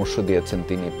থাকার পরামর্শ দিয়েছেন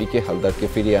তিনি। পিকে হালদারকে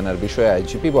ফিরিয়ে আনার বিষয়ে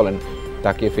আইজিপি বলেন,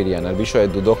 তাকে ফিরিয়ে আনার বিষয়ে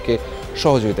দুদককে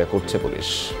সহযোগিতা করছে পুলিশ।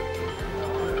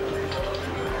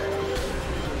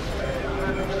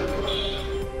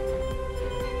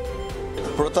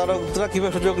 প্রতারকরা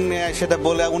কীভাবে সুযোগ নেয় সেটা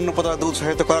বলে অন্য প্রতারকদের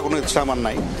উৎসাহিত করার কোনো ইচ্ছা আমার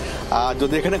নাই। আর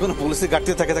যদি এখানে কোনো পুলিশের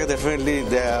ঘাটতি থাকে definitely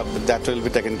that will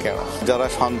be taken care of. যারা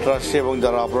সন্ত্রাসী এবং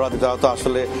যারা অপরাধী তারা তো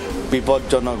আসলে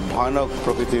বিপজ্জনক ভয়ানক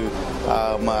প্রকৃতির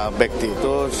ব্যক্তি,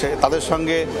 তো সে তাদের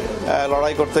সঙ্গে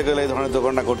লড়াই করতে গেলে এই ধরনের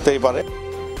দুর্ঘটনা করতেই পারে।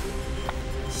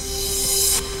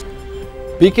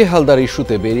 পিকে হালদার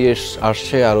ইস্যুতে বেরিয়ে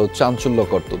আসছে আরও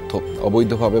চাঞ্চল্যকর তথ্য।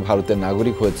 অবৈধভাবে ভারতের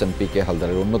নাগরিক হয়েছেন পিকে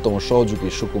হালদারের অন্যতম সহযোগী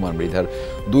সুকুমার মৃধার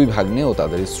 2 ভাগ্নে ও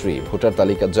তাদের স্ত্রী। ভোটার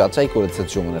তালিকা যাচাই করেছে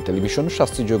যমুনা টেলিভিশন।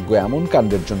 শাস্তিযোগ্য এমন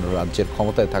কাণ্ডের জন্য রাজ্যের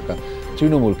ক্ষমতায় থাকা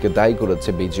তৃণমূলকে দায়ী করেছে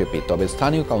বিজেপি। তবে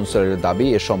স্থানীয় কাউন্সিলরের দাবি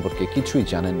এ সম্পর্কে কিছুই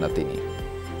জানেন না তিনি।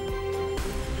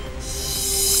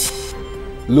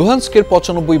 লুহান্স্কের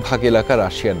 95 এলাকা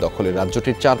রাশিয়ার দখলে।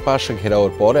 রাজ্যটির চারপাশ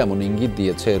ঘেরাওয়ের পর এমন ইঙ্গিত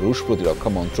দিয়েছে রুশ প্রতিরক্ষা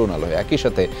মন্ত্রণালয়। একই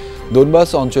সাথে দোনবাস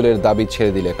অঞ্চলের দাবি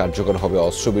ছেড়ে দিলে কার্যকর হবে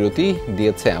অস্ত্রবিরতি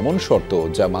দিয়েছে এমন শর্ত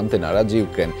যা মানতে নারাজ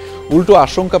ইউক্রেন। উল্টো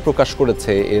আশঙ্কা প্রকাশ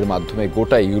করেছে এর মাধ্যমে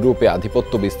গোটা ইউরোপে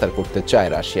আধিপত্য বিস্তার করতে চায়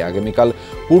রাশিয়া। আগামীকাল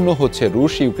পূর্ণ হচ্ছে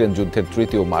রুশ ইউক্রেন যুদ্ধের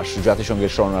তৃতীয় মাস।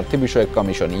 জাতিসংঘের শরণার্থী বিষয়ক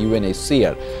কমিশন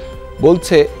UNHCR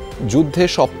বলছে যুদ্ধে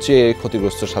সবচেয়ে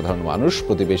ক্ষতিগ্রস্ত সাধারণ মানুষ।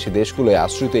 প্রতিবেশী দেশগুলোয়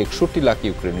আশ্রিত 61 লাখ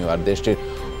ইউক্রেনীয় আর দেশটির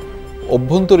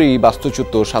অভ্যন্তরীণ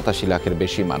বাস্তুচ্যুত 87 লাখের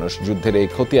বেশি মানুষ। যুদ্ধের এই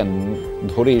খতিয়ান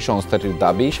ধরেই সংস্থাটির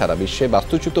দাবি সারা বিশ্বে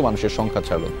বাস্তুচ্যুত মানুষের সংখ্যা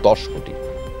ছাড়ল 10 কোটি।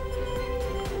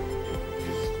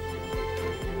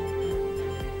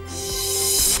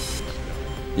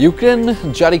 ইউক্রেন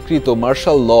জারিকৃত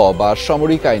মার্শাল ল বা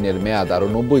সামরিক আইনের মেয়াদ আরও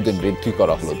 90 দিন বৃদ্ধি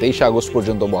করা হলো। 23 আগস্ট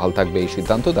পর্যন্ত বহাল থাকবে এই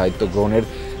সিদ্ধান্ত। দায়িত্ব গ্রহণের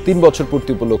 3 বছর পূর্তি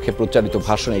উপলক্ষে প্রচারিত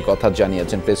ভাষণে এই কথা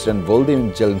জানিয়েছেন প্রেসিডেন্ট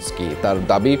ভলোদিমির জেলেনস্কি। তার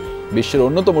দাবি বিশ্বের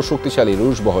অন্যতম শক্তিশালী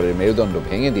রুশ বহরের মেরুদণ্ড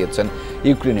ভেঙে দিয়েছেন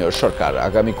ইউক্রেনীয় সরকার।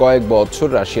 আগামী কয়েক বছর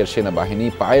রাশিয়ার সেনাবাহিনী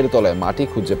পায়ের তলায় মাটি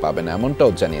খুঁজে পাবে না,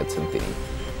 এমনটাও জানিয়েছেন তিনি।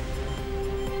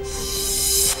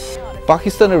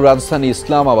 পাকিস্তানের রাজধানী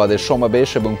ইসলামাবাদের সমাবেশ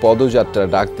এবং পদযাত্রা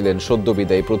ডাক দিলেন সদ্য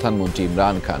বিদায়ী প্রধানমন্ত্রী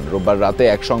ইমরান খান। রোববার রাতে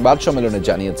এক সংবাদ সম্মেলনে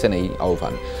জানিয়েছেন এই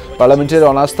আহ্বান। পার্লামেন্টের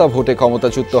অনাস্থা ভোটে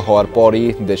ক্ষমতাচ্যুত হওয়ার পরই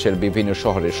দেশের বিভিন্ন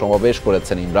শহরে সমাবেশ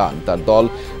করেছেন ইমরান। তার দল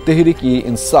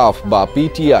তেহরিক-ই-ইনসাফ বা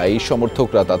PTI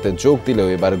সমর্থকরা তাতে যোগ দিলেও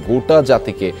এবার গোটা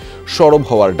জাতিকে সরব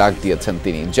হওয়ার ডাক দিয়েছেন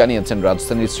তিনি। জানিয়েছেন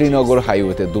রাজধানীর শ্রীনগর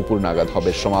হাইওয়েতে দুপুর নাগাদ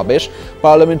হবে সমাবেশ।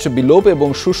 পার্লামেন্ট বিলোপ এবং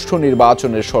সুষ্ঠু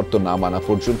নির্বাচনের শর্ত না মানা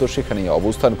পর্যন্ত সেখানেই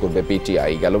অবস্থান করবে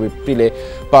PTI। গেল এপ্রিলে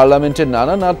পার্লামেন্টের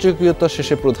নানা নাটকীয়তা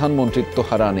শেষে প্রধানমন্ত্রিত্ব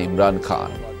হারান ইমরান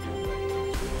খান।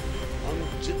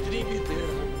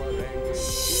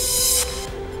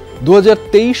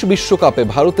 2023 বিশ্বকাপে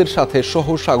ভারতের সাথে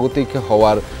সহ-স্বাগতিক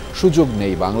হওয়ার সুযোগ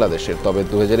নেই বাংলাদেশের। তবে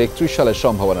 2031 সালের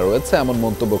সম্ভাবনা রয়েছে, এমন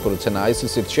মন্তব্য করেছেন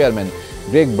আইসিসির chairman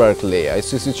Greg Berkeley.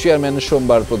 ICC chairman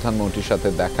সোমবার প্রধানমন্ত্রীর সাথে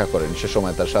দেখা করেন। সে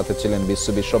সময় তার সাথে ছিলেন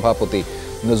বিসিবির সভাপতি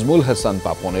নাজমুল হাসান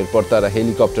পাপন। এরপর তারা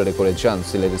হেলিকপ্টারে করে যান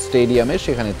সিলেট স্টেডিয়ামে।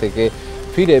 সেখানে থেকে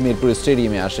ফিরে মিরপুর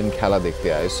স্টেডিয়ামে আসেন খেলা দেখতে।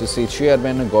 আইসিসি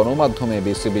চেয়ারম্যান গণমাধ্যমে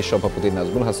বিসিবির সভাপতি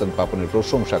নাজমুল হাসান পাপনের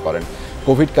প্রশংসা করেন।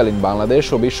 কোভিডকালীন বাংলাদেশ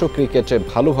ও বিশ্ব ক্রিকেটে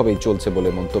ভালোভাবেই চলছে বলে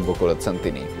মন্তব্য করেছেন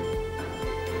তিনি।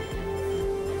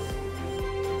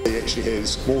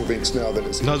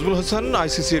 নাজমুল হাসান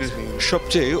আইসিসির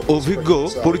সবচেয়ে অভিজ্ঞ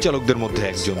পরিচালকদের মধ্যে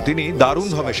একজন। তিনি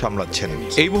দারুণভাবে সামলাচ্ছেন।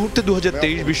 এই মুহূর্তে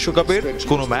 2023 বিশ্বকাপের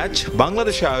কোনো ম্যাচ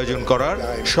বাংলাদেশে আয়োজন করার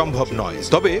সম্ভব নয়,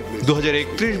 তবে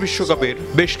 2031 বিশ্বকাপের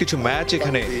বেশ কিছু ম্যাচ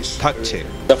এখানে থাকছে।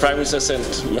 The Prime Minister sent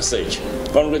message,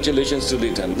 congratulations to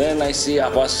Litan. Then I see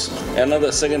Abbas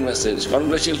another second message,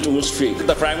 congratulations to Musfiq.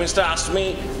 The Prime Minister asked me,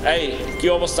 "Hey, কি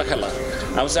অবস্থা খেলা?"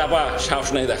 আমি বলছি, "আপা সাহস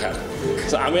নেই দেখার।"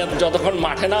 তো আমি যতক্ষণ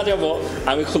মাঠে না যাব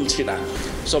আমি খুলছি না।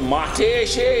 সো মাঠে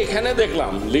এসে এখানে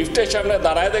দেখলাম লিফটের সামনে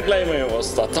দাঁড়ায় দেখলাম এই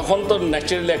অবস্থা, তখন তো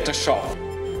ন্যাচারালি একটা শক।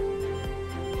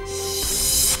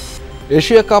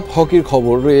 এশিয়া কাপ হকির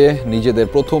খবরে নিজেদের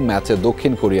প্রথম ম্যাচে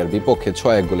দক্ষিণ কোরিয়ার বিপক্ষে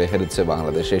 6-1 গোলে হেরেছে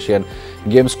বাংলাদেশ। এশিয়ান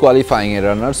গেমস কোয়ালিফাইং এ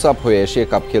রানার্স আপ হয়ে এশিয়া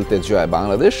কাপ খেলতে জয়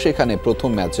বাংলাদেশ। সেখানে প্রথম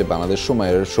ম্যাচে বাংলাদেশ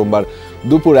সময়ের সোমবার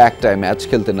দুপুর 1টায় ম্যাচ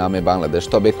খেলতে নামে বাংলাদেশ।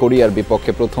 তবে কোরিয়ার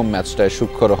বিপক্ষে প্রথম ম্যাচটায়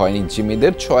সুখকর হয়নি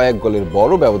জিম্মিদের। 6-1 গোলের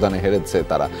বড় ব্যবধানে হেরেছে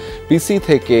তারা। পিসি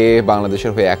থেকে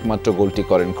বাংলাদেশের হয়ে একমাত্র গোলটি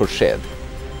করেন খুরশেদ।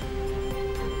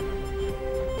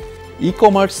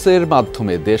 ই-কমার্সের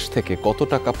মাধ্যমে দেশ থেকে কত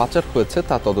টাকা পাচার হয়েছে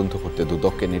তা তদন্ত করতে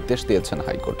দুদককে নির্দেশ দিয়েছেন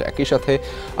হাইকোর্ট। একই সাথে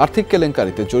আর্থিক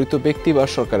কেলেঙ্কারিতে জড়িত ব্যক্তি বা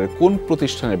সরকারের কোন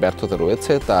প্রতিষ্ঠানের ব্যর্থতা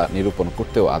রয়েছে তা নিরূপণ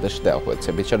করতেও আদেশ দেওয়া হয়েছে।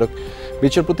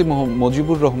 বিচারপতি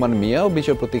মজিবুর রহমান মিয়া ও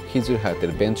বিচারপতি খিজির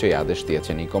হায়াতের বেঞ্চ এই আদেশ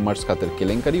দিয়েছেন। ই-কমার্স খাতের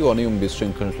কেলেঙ্কারি ও অনিয়ম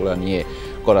বিশৃঙ্খলা নিয়ে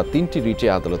করা 3টি রিটে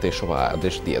আদালতে এসব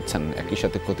আদেশ দিয়েছেন। একই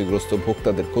সাথে ক্ষতিগ্রস্ত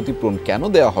ভোক্তাদের ক্ষতিপূরণ কেন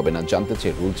দেওয়া হবে না জানতে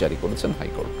চেয়ে রুল জারি করেছেন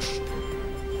হাইকোর্ট।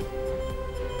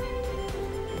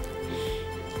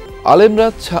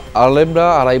 আলেমরা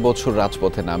 2.5 বছর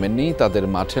রাজপথে নামেননি, তাদের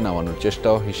মাঠে নামানোর চেষ্টা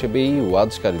হিসেবেই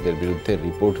ওয়াজকারীদের বিরুদ্ধে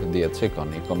রিপোর্ট দিয়েছে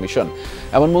কমিশন।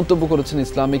 এমন মন্তব্য করেছেন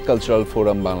ইসলামিক কালচারাল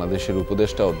ফোরাম বাংলাদেশের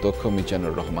উপদেষ্টা অধ্যক্ষ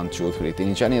মিজানুর রহমান চৌধুরী।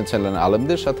 তিনি জানিয়েছিলেন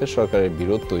আলেমদের সাথে সরকারের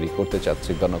বিরোধ তৈরি করতে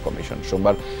চাচ্ছে গণকমিশন।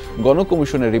 সোমবার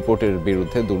গণকমিশনের রিপোর্টের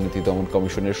বিরুদ্ধে দুর্নীতি দমন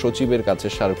কমিশনের সচিবের কাছে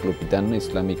স্মারকলিপি দেন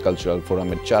ইসলামিক কালচারাল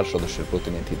ফোরামের 4 সদস্যের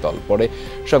প্রতিনিধি দল। পরে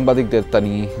সাংবাদিকদের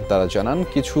তারা জানান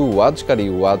কিছু ওয়াজকারী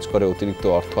ওয়াজ করে অতিরিক্ত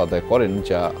অর্থ আদায় করেন,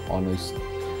 যা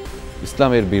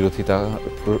ইসলামের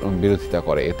বিরোধিতা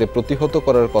করে, এতে প্রতিহত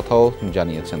করার কথাও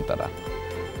জানিয়েছেন তারা।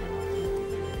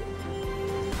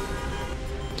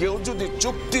 কেউ যদি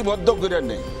চুক্তিবদ্ধ করে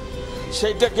নেই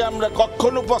সেইটাকে আমরা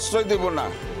কখনো প্রশ্রয় দেব না,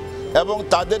 এবং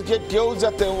তাদেরকে কেউ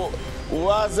যাতে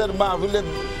ওয়াজের মাহফিলে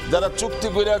যারা চুক্তি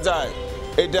করে যায়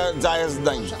এটা জায়েজ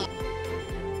নাই।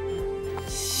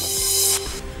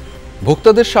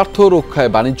 ভোক্তাদের স্বার্থ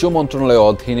রক্ষায় বাণিজ্য মন্ত্রণালয়ের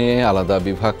অধীনে আলাদা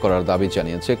বিভাগ করার দাবি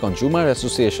জানিয়েছে consumer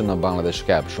association of Bangladesh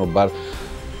cab. সোমবার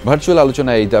ভার্চুয়াল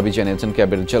আলোচনায় এই দাবি জানিয়েছেন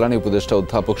ক্যাবের জ্বালানি উপদেষ্টা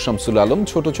অধ্যাপক শামসুল আলম।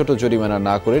 ছোট ছোট জরিমানা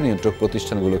না করে নিয়ন্ত্রক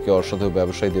প্রতিষ্ঠানগুলোকে অসাধু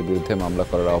ব্যবসায়ীদের বিরুদ্ধে মামলা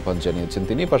করার আহ্বান জানিয়েছেন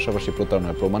তিনি। পাশাপাশি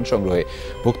প্রতারণার প্রমাণ সংগ্রহে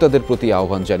ভোক্তাদের প্রতি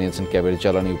আহ্বান জানিয়েছেন ক্যাবের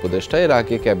জ্বালানি উপদেষ্টা। এর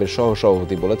আগে ক্যাবের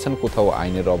সহসভাপতি বলেছেন, কোথাও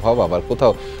আইনের অভাব আবার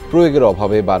কোথাও প্রয়োগের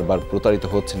অভাবে বারবার প্রতারিত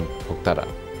হচ্ছেন ভোক্তারা।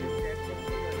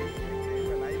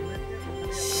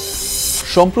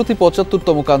 সম্প্রতি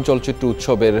 ৭৫তম কান চলচ্চিত্র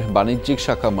উৎসবের বাণিজ্যিক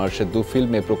শাখা মার্চে 2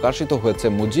 ফিল্মে প্রকাশিত হয়েছে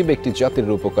মুজিব, একটি জাতির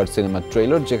রূপকার সিনেমার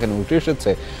ট্রেলার, যেখানে উঠে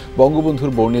এসেছে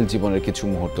বঙ্গবন্ধুর বর্ণিল জীবনের কিছু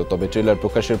মুহূর্ত। তবে ট্রেলার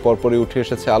প্রকাশের পরপরই উঠে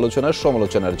এসেছে আলোচনার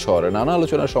সমালোচনার ঝড়। নানা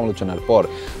আলোচনার সমালোচনার পর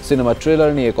সিনেমার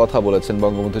ট্রেলার নিয়ে কথা বলেছেন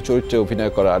বঙ্গবন্ধু চরিত্রে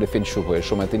অভিনয় করা আরিফিন শুভ। এ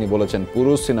সময় তিনি বলেছেন,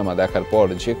 পুরো সিনেমা দেখার পর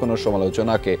যে কোনো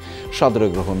সমালোচনাকে সাদরে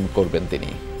গ্রহণ করবেন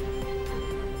তিনি।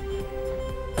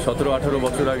 17-18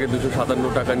 বছর আগে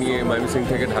 257 টাকা নিয়ে ময়মনসিংহ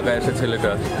থেকে ঢাকায় এসে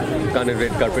ছেলেটা কানের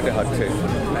রেড কার্পেটে হাঁটছে,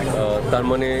 তার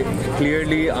মানে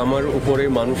ক্লিয়ারলি আমার উপরে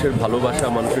মানুষের ভালোবাসা,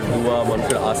 মানুষের দোয়া,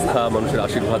 মানুষের আস্থা, মানুষের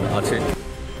আশীর্বাদ আছে।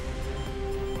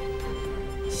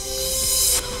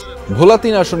 ভোলা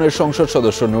 3 আসনের সংসদ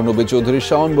সদস্য নূরনবী চৌধুরী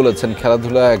শাওন বলেছেন,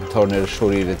 খেলাধুলা এক ধরনের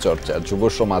শরীরে চর্চা। যুব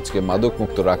সমাজকে মাদক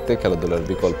মুক্ত রাখতে খেলাধুলার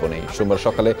বিকল্প নেই। সোমবার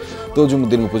সকালে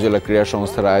তজুমুদ্দিন উপজেলা ক্রীড়া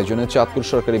সংস্থার আয়োজনে চাঁদপুর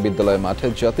সরকারি বিদ্যালয় মাঠে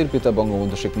জাতির পিতা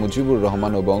বঙ্গবন্ধু শেখ মুজিবুর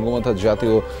রহমান ও বঙ্গমাতা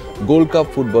জাতীয় গোল্ড কাপ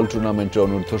ফুটবল টুর্নামেন্টের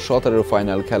অনূর্ধ্ব 17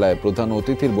 ফাইনাল খেলায় প্রধান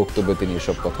অতিথির বক্তব্যে তিনি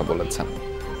এসব কথা বলেছেন।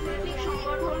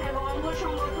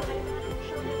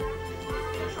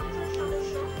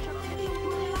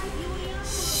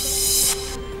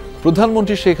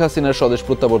 প্রধানমন্ত্রী শেখ হাসিনার স্বদেশ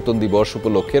প্রত্যাবর্তন দিবস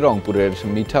উপলক্ষে রংপুরের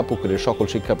মিঠাপুকুরের সকল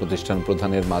শিক্ষা প্রতিষ্ঠান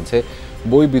প্রধানের মাঝে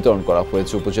বই বিতরণ করা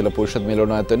হয়েছে। উপজেলা পরিষদ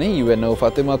মিলনায়তনে ইউএনও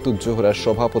ফাতেমা তুজ্জোহরার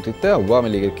সভাপতিত্বে আওয়ামী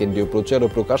লীগের কেন্দ্রীয় প্রচার ও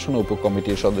প্রকাশনা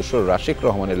উপকমিটির সদস্য রাশিক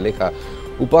রহমানের লেখা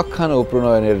উপাখ্যান ও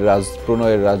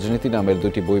প্রণয়ের রাজনীতি নামের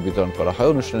 2টি বই বিতরণ করা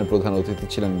হয়। অনুষ্ঠানে প্রধান অতিথি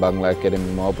ছিলেন বাংলা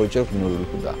একাডেমির মহাপরিচালক নুরুল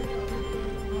হুদা।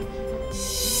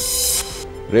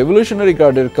 রেভলিউশনারি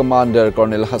গার্ডের কমান্ডার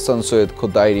কর্নেল হাসান সৈয়দ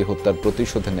খোদাইরি হত্যার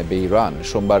প্রতিশোধে নেবে ইরান।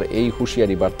 সোমবার এই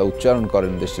হুঁশিয়ারি বার্তা উচ্চারণ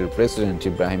করেন দেশের প্রেসিডেন্ট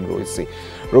ইব্রাহিম রইসি।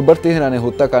 রোববার তেহরানে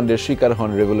হত্যাকাণ্ডের শিকার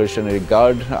হন রেভলিউশনারি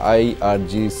গার্ড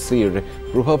IRGCর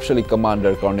প্রভাবশালী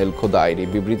কমান্ডার কর্নেল খোদাইরি।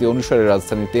 বিবৃতি অনুসারে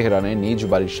রাজধানী তেহরানে নিজ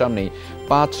বাড়ির সামনেই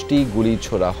 5টি গুলি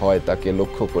ছোড়া হয় তাকে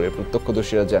লক্ষ্য করে।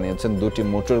 প্রত্যক্ষদর্শীরা জানিয়েছেন, 2টি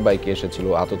মোটর বাইকে এসেছিল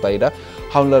আততায়ীরা।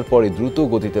 হামলার পরে দ্রুত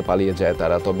গতিতে পালিয়ে যায়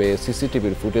তারা। তবে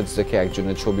সিসিটিভির ফুটেজ দেখে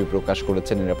একজনের ছবি প্রকাশ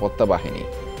করেছে নিরাপত্তা বাহিনী।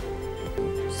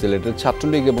 সিলেটের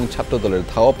ছাত্রলীগ এবং ছাত্রদলের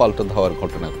ধাওয়া পাল্টা ধাওয়ার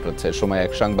ঘটনা ঘটেছে। সময়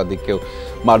এক সাংবাদিককেও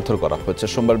মারধর করা হয়েছে।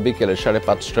 সোমবার বিকেলে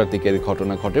 5:30টার দিকে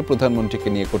ঘটনা ঘটে। প্রধানমন্ত্রীকে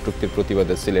নিয়ে কটূক্তির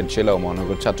প্রতিবাদে সিলেট জেলা ও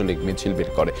মহানগর ছাত্রলীগ মিছিল বের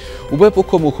করে। উভয়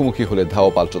পক্ষ মুখোমুখি হলে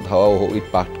ধাওয়া পাল্টা ধাওয়া ও ইট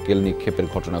পাটকেল নিক্ষেপের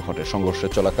ঘটনা ঘটে। সংঘর্ষ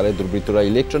চলাকালে দুর্বৃত্তরা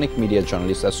ইলেকট্রনিক মিডিয়া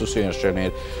জার্নালিস্ট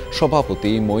অ্যাসোসিয়েশনের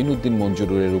সভাপতি মঈনুদ্দিন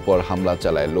মঞ্জুরের উপর হামলা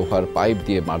চালায়। লোহার পাইপ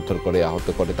দিয়ে মারধর করে আহত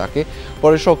করে তাকে।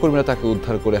 পরে সহকর্মীরা তাকে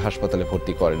উদ্ধার করে হাসপাতালে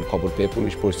ভর্তি করেন। খবর পেয়ে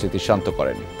পুলিশ পরিস্থিতি শান্ত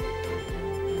করেন।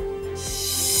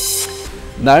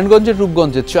 নারায়ণগঞ্জের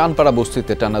রূপগঞ্জে চানপাড়া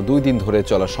বস্তিতে টানা 2 দিন ধরে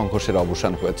চলা সংঘর্ষের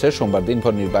অবসান হয়েছে। সোমবার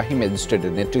দিনভর নির্বাহী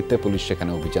ম্যাজিস্ট্রেটের নেতৃত্বে পুলিশ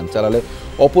সেখানে অভিযান চালালে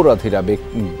অপরাধীরা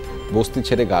বস্তি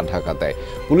ছেড়ে গা ঢাকা দেয়।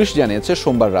 পুলিশ জানিয়েছে,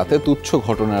 সোমবার রাতে তুচ্ছ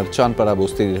ঘটনার চানপাড়া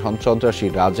বস্তির সন্ত্রাসী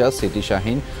রাজা, সিটি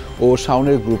শাহিন ও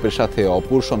শাওনের গ্রুপের সাথে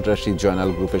অপর সন্ত্রাসী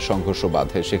জয়নাল গ্রুপের সংঘর্ষ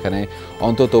বাধে। সেখানে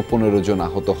অন্তত 15 জন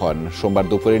আহত হন। সোমবার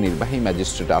দুপুরে নির্বাহী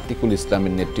ম্যাজিস্ট্রেট আতিকুল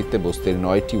ইসলামের নেতৃত্বে বস্তির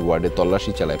 9টি ওয়ার্ডে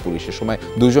তল্লাশি চালায় পুলিশের। সময়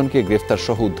 2 জনকে গ্রেফতার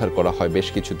সহ উদ্ধার করা হয় বেশ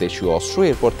কিছু দেশীয় অস্ত্র।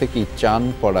 এরপর থেকেই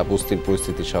চানপাড়া বস্তির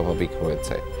পরিস্থিতি স্বাভাবিক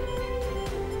হয়েছে।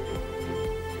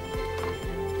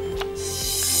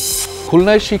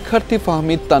 খুলনায় শিক্ষার্থী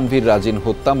ফাহমিদ তানভীর রাজিন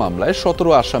হত্যা মামলায়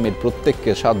 17 আসামির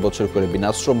প্রত্যেককে 7 বছর করে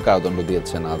বিনাশ্রম কারাদণ্ড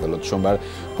দিয়েছেন আদালত। সোমবার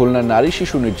খুলনার নারী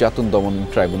শিশু নির্যাতন দমন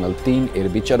ট্রাইব্যুনাল 3 এর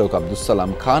বিচারক আব্দুস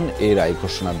সালাম খান এই রায়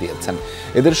ঘোষণা দিয়েছেন।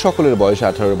 এদের সকলের বয়স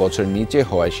 18 বছর নিচে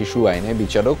হওয়ায় শিশু আইনে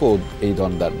বিচারক ও এই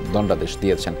দণ্ডাদেশ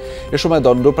দিয়েছেন। এ সময়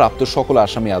দণ্ডপ্রাপ্ত সকল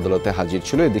আসামি আদালতে হাজির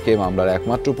ছিল। এদিকে মামলার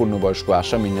একমাত্র পূর্ণবয়স্ক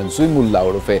আসামি নাজুইমুল্লাহ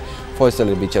ওরফে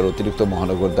ফয়সালের বিচার অতিরিক্ত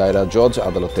মহানগর দায়রা জজ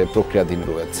আদালতে প্রক্রিয়াধীন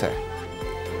রয়েছে।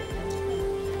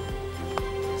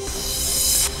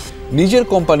 নিজের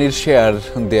কোম্পানির শেয়ার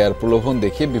দেওয়ার প্রলোভন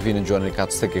দেখিয়ে বিভিন্ন জনের কাছ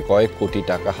থেকে কয়েক কোটি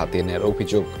টাকা হাতিয়ে নেওয়ার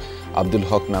অভিযোগ আব্দুল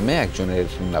হক নামে একজনের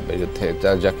বিরুদ্ধে,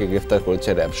 যাকে গ্রেফতার করেছে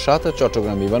র্যাব 7।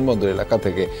 চট্টগ্রাম বিমানবন্দর এলাকা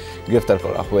থেকে গ্রেফতার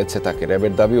করা হয়েছে তাকে।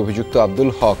 র্যাবের দাবি, অভিযুক্ত আব্দুল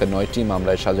হক 9টি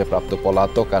মামলায় সাজাপ্রাপ্ত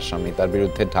পলাতক আসামি। তার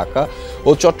বিরুদ্ধে ঢাকা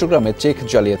ও চট্টগ্রামে চেক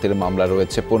জালিয়াতির মামলা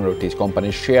রয়েছে 15টি।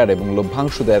 কোম্পানির শেয়ার এবং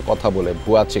লভ্যাংশ দেওয়ার কথা বলে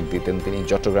ভুয়া চেক দিতেন তিনি।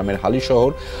 চট্টগ্রামের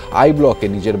হালিশহর আই ব্লকে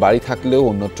নিজের বাড়ি থাকলেও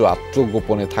অন্যত্র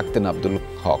আত্মগোপনে থাকতেন আব্দুল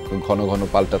হক। ঘন ঘন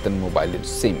পাল্টাতেন মোবাইলের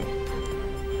সিম।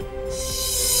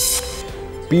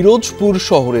 পিরোজপুর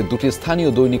শহরে 2টি স্থানীয়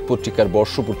দৈনিক পত্রিকার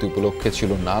বর্ষপূর্তি উপলক্ষে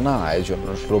ছিল নানা আয়োজন।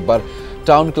 রোববার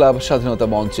টাউন ক্লাব স্বাধীনতা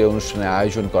মঞ্চে অনুষ্ঠানে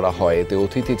আয়োজন করা হয়। এতে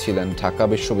অতিথি ছিলেন ঢাকা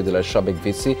বিশ্ববিদ্যালয়ের সাবেক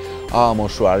ভিসি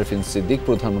আ.ম.স. আরিফিন সিদ্দিক,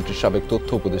 প্রধানমন্ত্রীর সাবেক তথ্য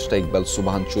উপদেষ্টা ইকবাল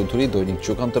সুবহান চৌধুরী, দৈনিক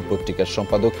যুগান্তর পত্রিকার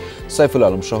সম্পাদক সাইফুল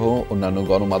আলম সহ অন্যান্য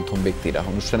গণমাধ্যম ব্যক্তিরা।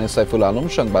 অনুষ্ঠানে সাইফুল আলম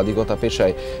সাংবাদিকতা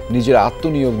পেশায় নিজের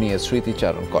আত্মনিয়োগ নিয়ে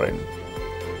স্মৃতিচারণ করেন।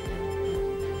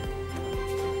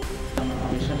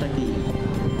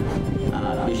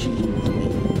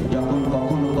 যখন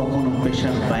কখনো কখনো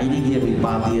পেশার বাইরে গিয়ে আমি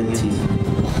পা দিয়েছি,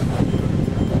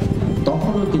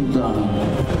 তখনও কিন্তু আমি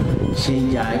সেই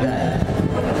জায়গায়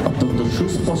অত্যন্ত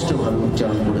সুস্পষ্টভাবে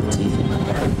উচ্চারণ করেছি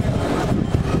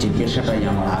যে পেশাটাই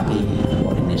আমার আগেই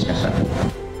পরে নেশাটা।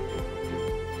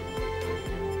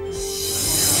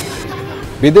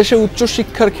 বিদেশে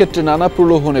উচ্চশিক্ষার ক্ষেত্রে নানা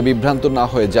প্রলোভনে বিভ্রান্ত না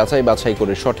হয়ে যাচাই বাছাই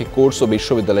করে সঠিক কোর্স ও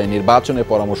বিশ্ববিদ্যালয় নির্বাচনের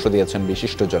পরামর্শ দিয়েছেন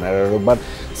বিশিষ্টজনেরা। রোববার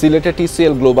সিলেটে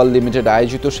টিসিএল গ্লোবাল লিমিটেড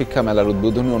আয়োজিত শিক্ষা মেলার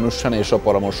উদ্বোধনী অনুষ্ঠানে এসব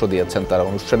পরামর্শ দিয়েছেন তারা।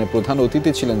 অনুষ্ঠানে প্রধান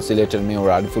অতিথি ছিলেন সিলেটের মেয়র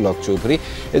আরিফুল হক চৌধুরী।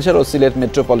 এছাড়াও সিলেট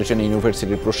মেট্রোপলিটন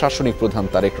ইউনিভার্সিটির প্রশাসনিক প্রধান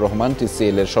তারেক রহমান,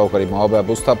 টিসিএল এর সহকারী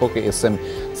মহাব্যবস্থাপক এস.এম.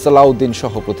 সালাউদ্দিন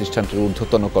সহ প্রতিষ্ঠানটির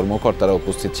ঊর্ধ্বতন কর্মকর্তারা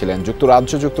উপস্থিত ছিলেন।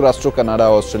 যুক্তরাজ্য, যুক্তরাষ্ট্র, কানাডা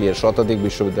ও অস্ট্রেলিয়ার শতাধিক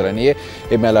বিশ্ববিদ্যালয় নিয়ে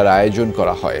এই মেলার আয়োজন করা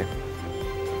হয়।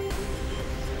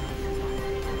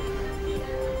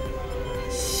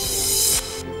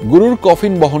 গুরুর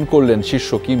কফিন বহন করলেন শীর্ষ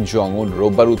কিম জং উন।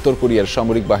 রোববার উত্তর কোরিয়ার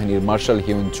সামরিক বাহিনীর মার্শাল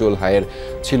হিউন চোল হায়ের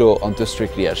ছিল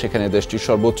অন্ত্যেষ্টিক্রিয়া। সেখানে দেশটির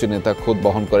সর্বোচ্চ নেতা খোদ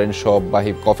বহন করেন সব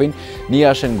বাহিব কফিন নিয়ে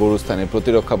আসেন গরুস্থানে।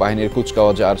 প্রতিরক্ষা বাহিনীর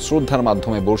কুচকাওয়াজ আর শ্রদ্ধার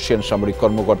মাধ্যমে বর্ষিয়ান সামরিক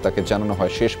কর্মকর্তাকে জানানো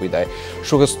হয় শেষ বিদায়।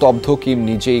 শোকে স্তব্ধ কিম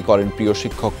নিজেই করেন প্রিয়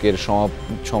শিক্ষকের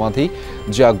সমাধি,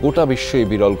 যা গোটা বিশ্বই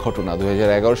বিরল ঘটনা।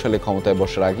 2011 সালে ক্ষমতায়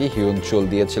বসার আগে হিউন চোল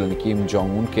দিয়েছিলেন কিম জং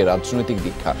উনকে রাজনৈতিক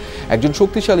দীক্ষা। একজন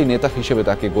শক্তিশালী নেতা হিসেবে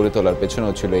তাকে গড়ে তোলার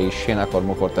পেছনেও ছিল এই সেনা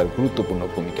কর্মকর্তার গুরুত্বপূর্ণ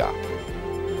ভূমিকা।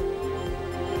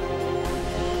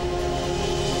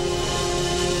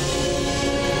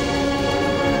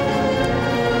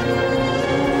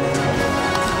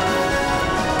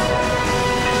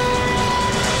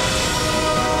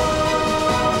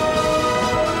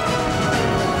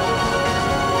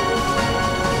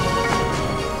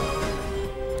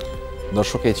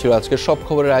 দর্শক, এই ছিল আজকের সব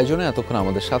খবরের আয়োজনে। এতক্ষণ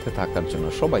আমাদের সাথে থাকার জন্য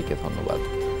সবাইকে ধন্যবাদ।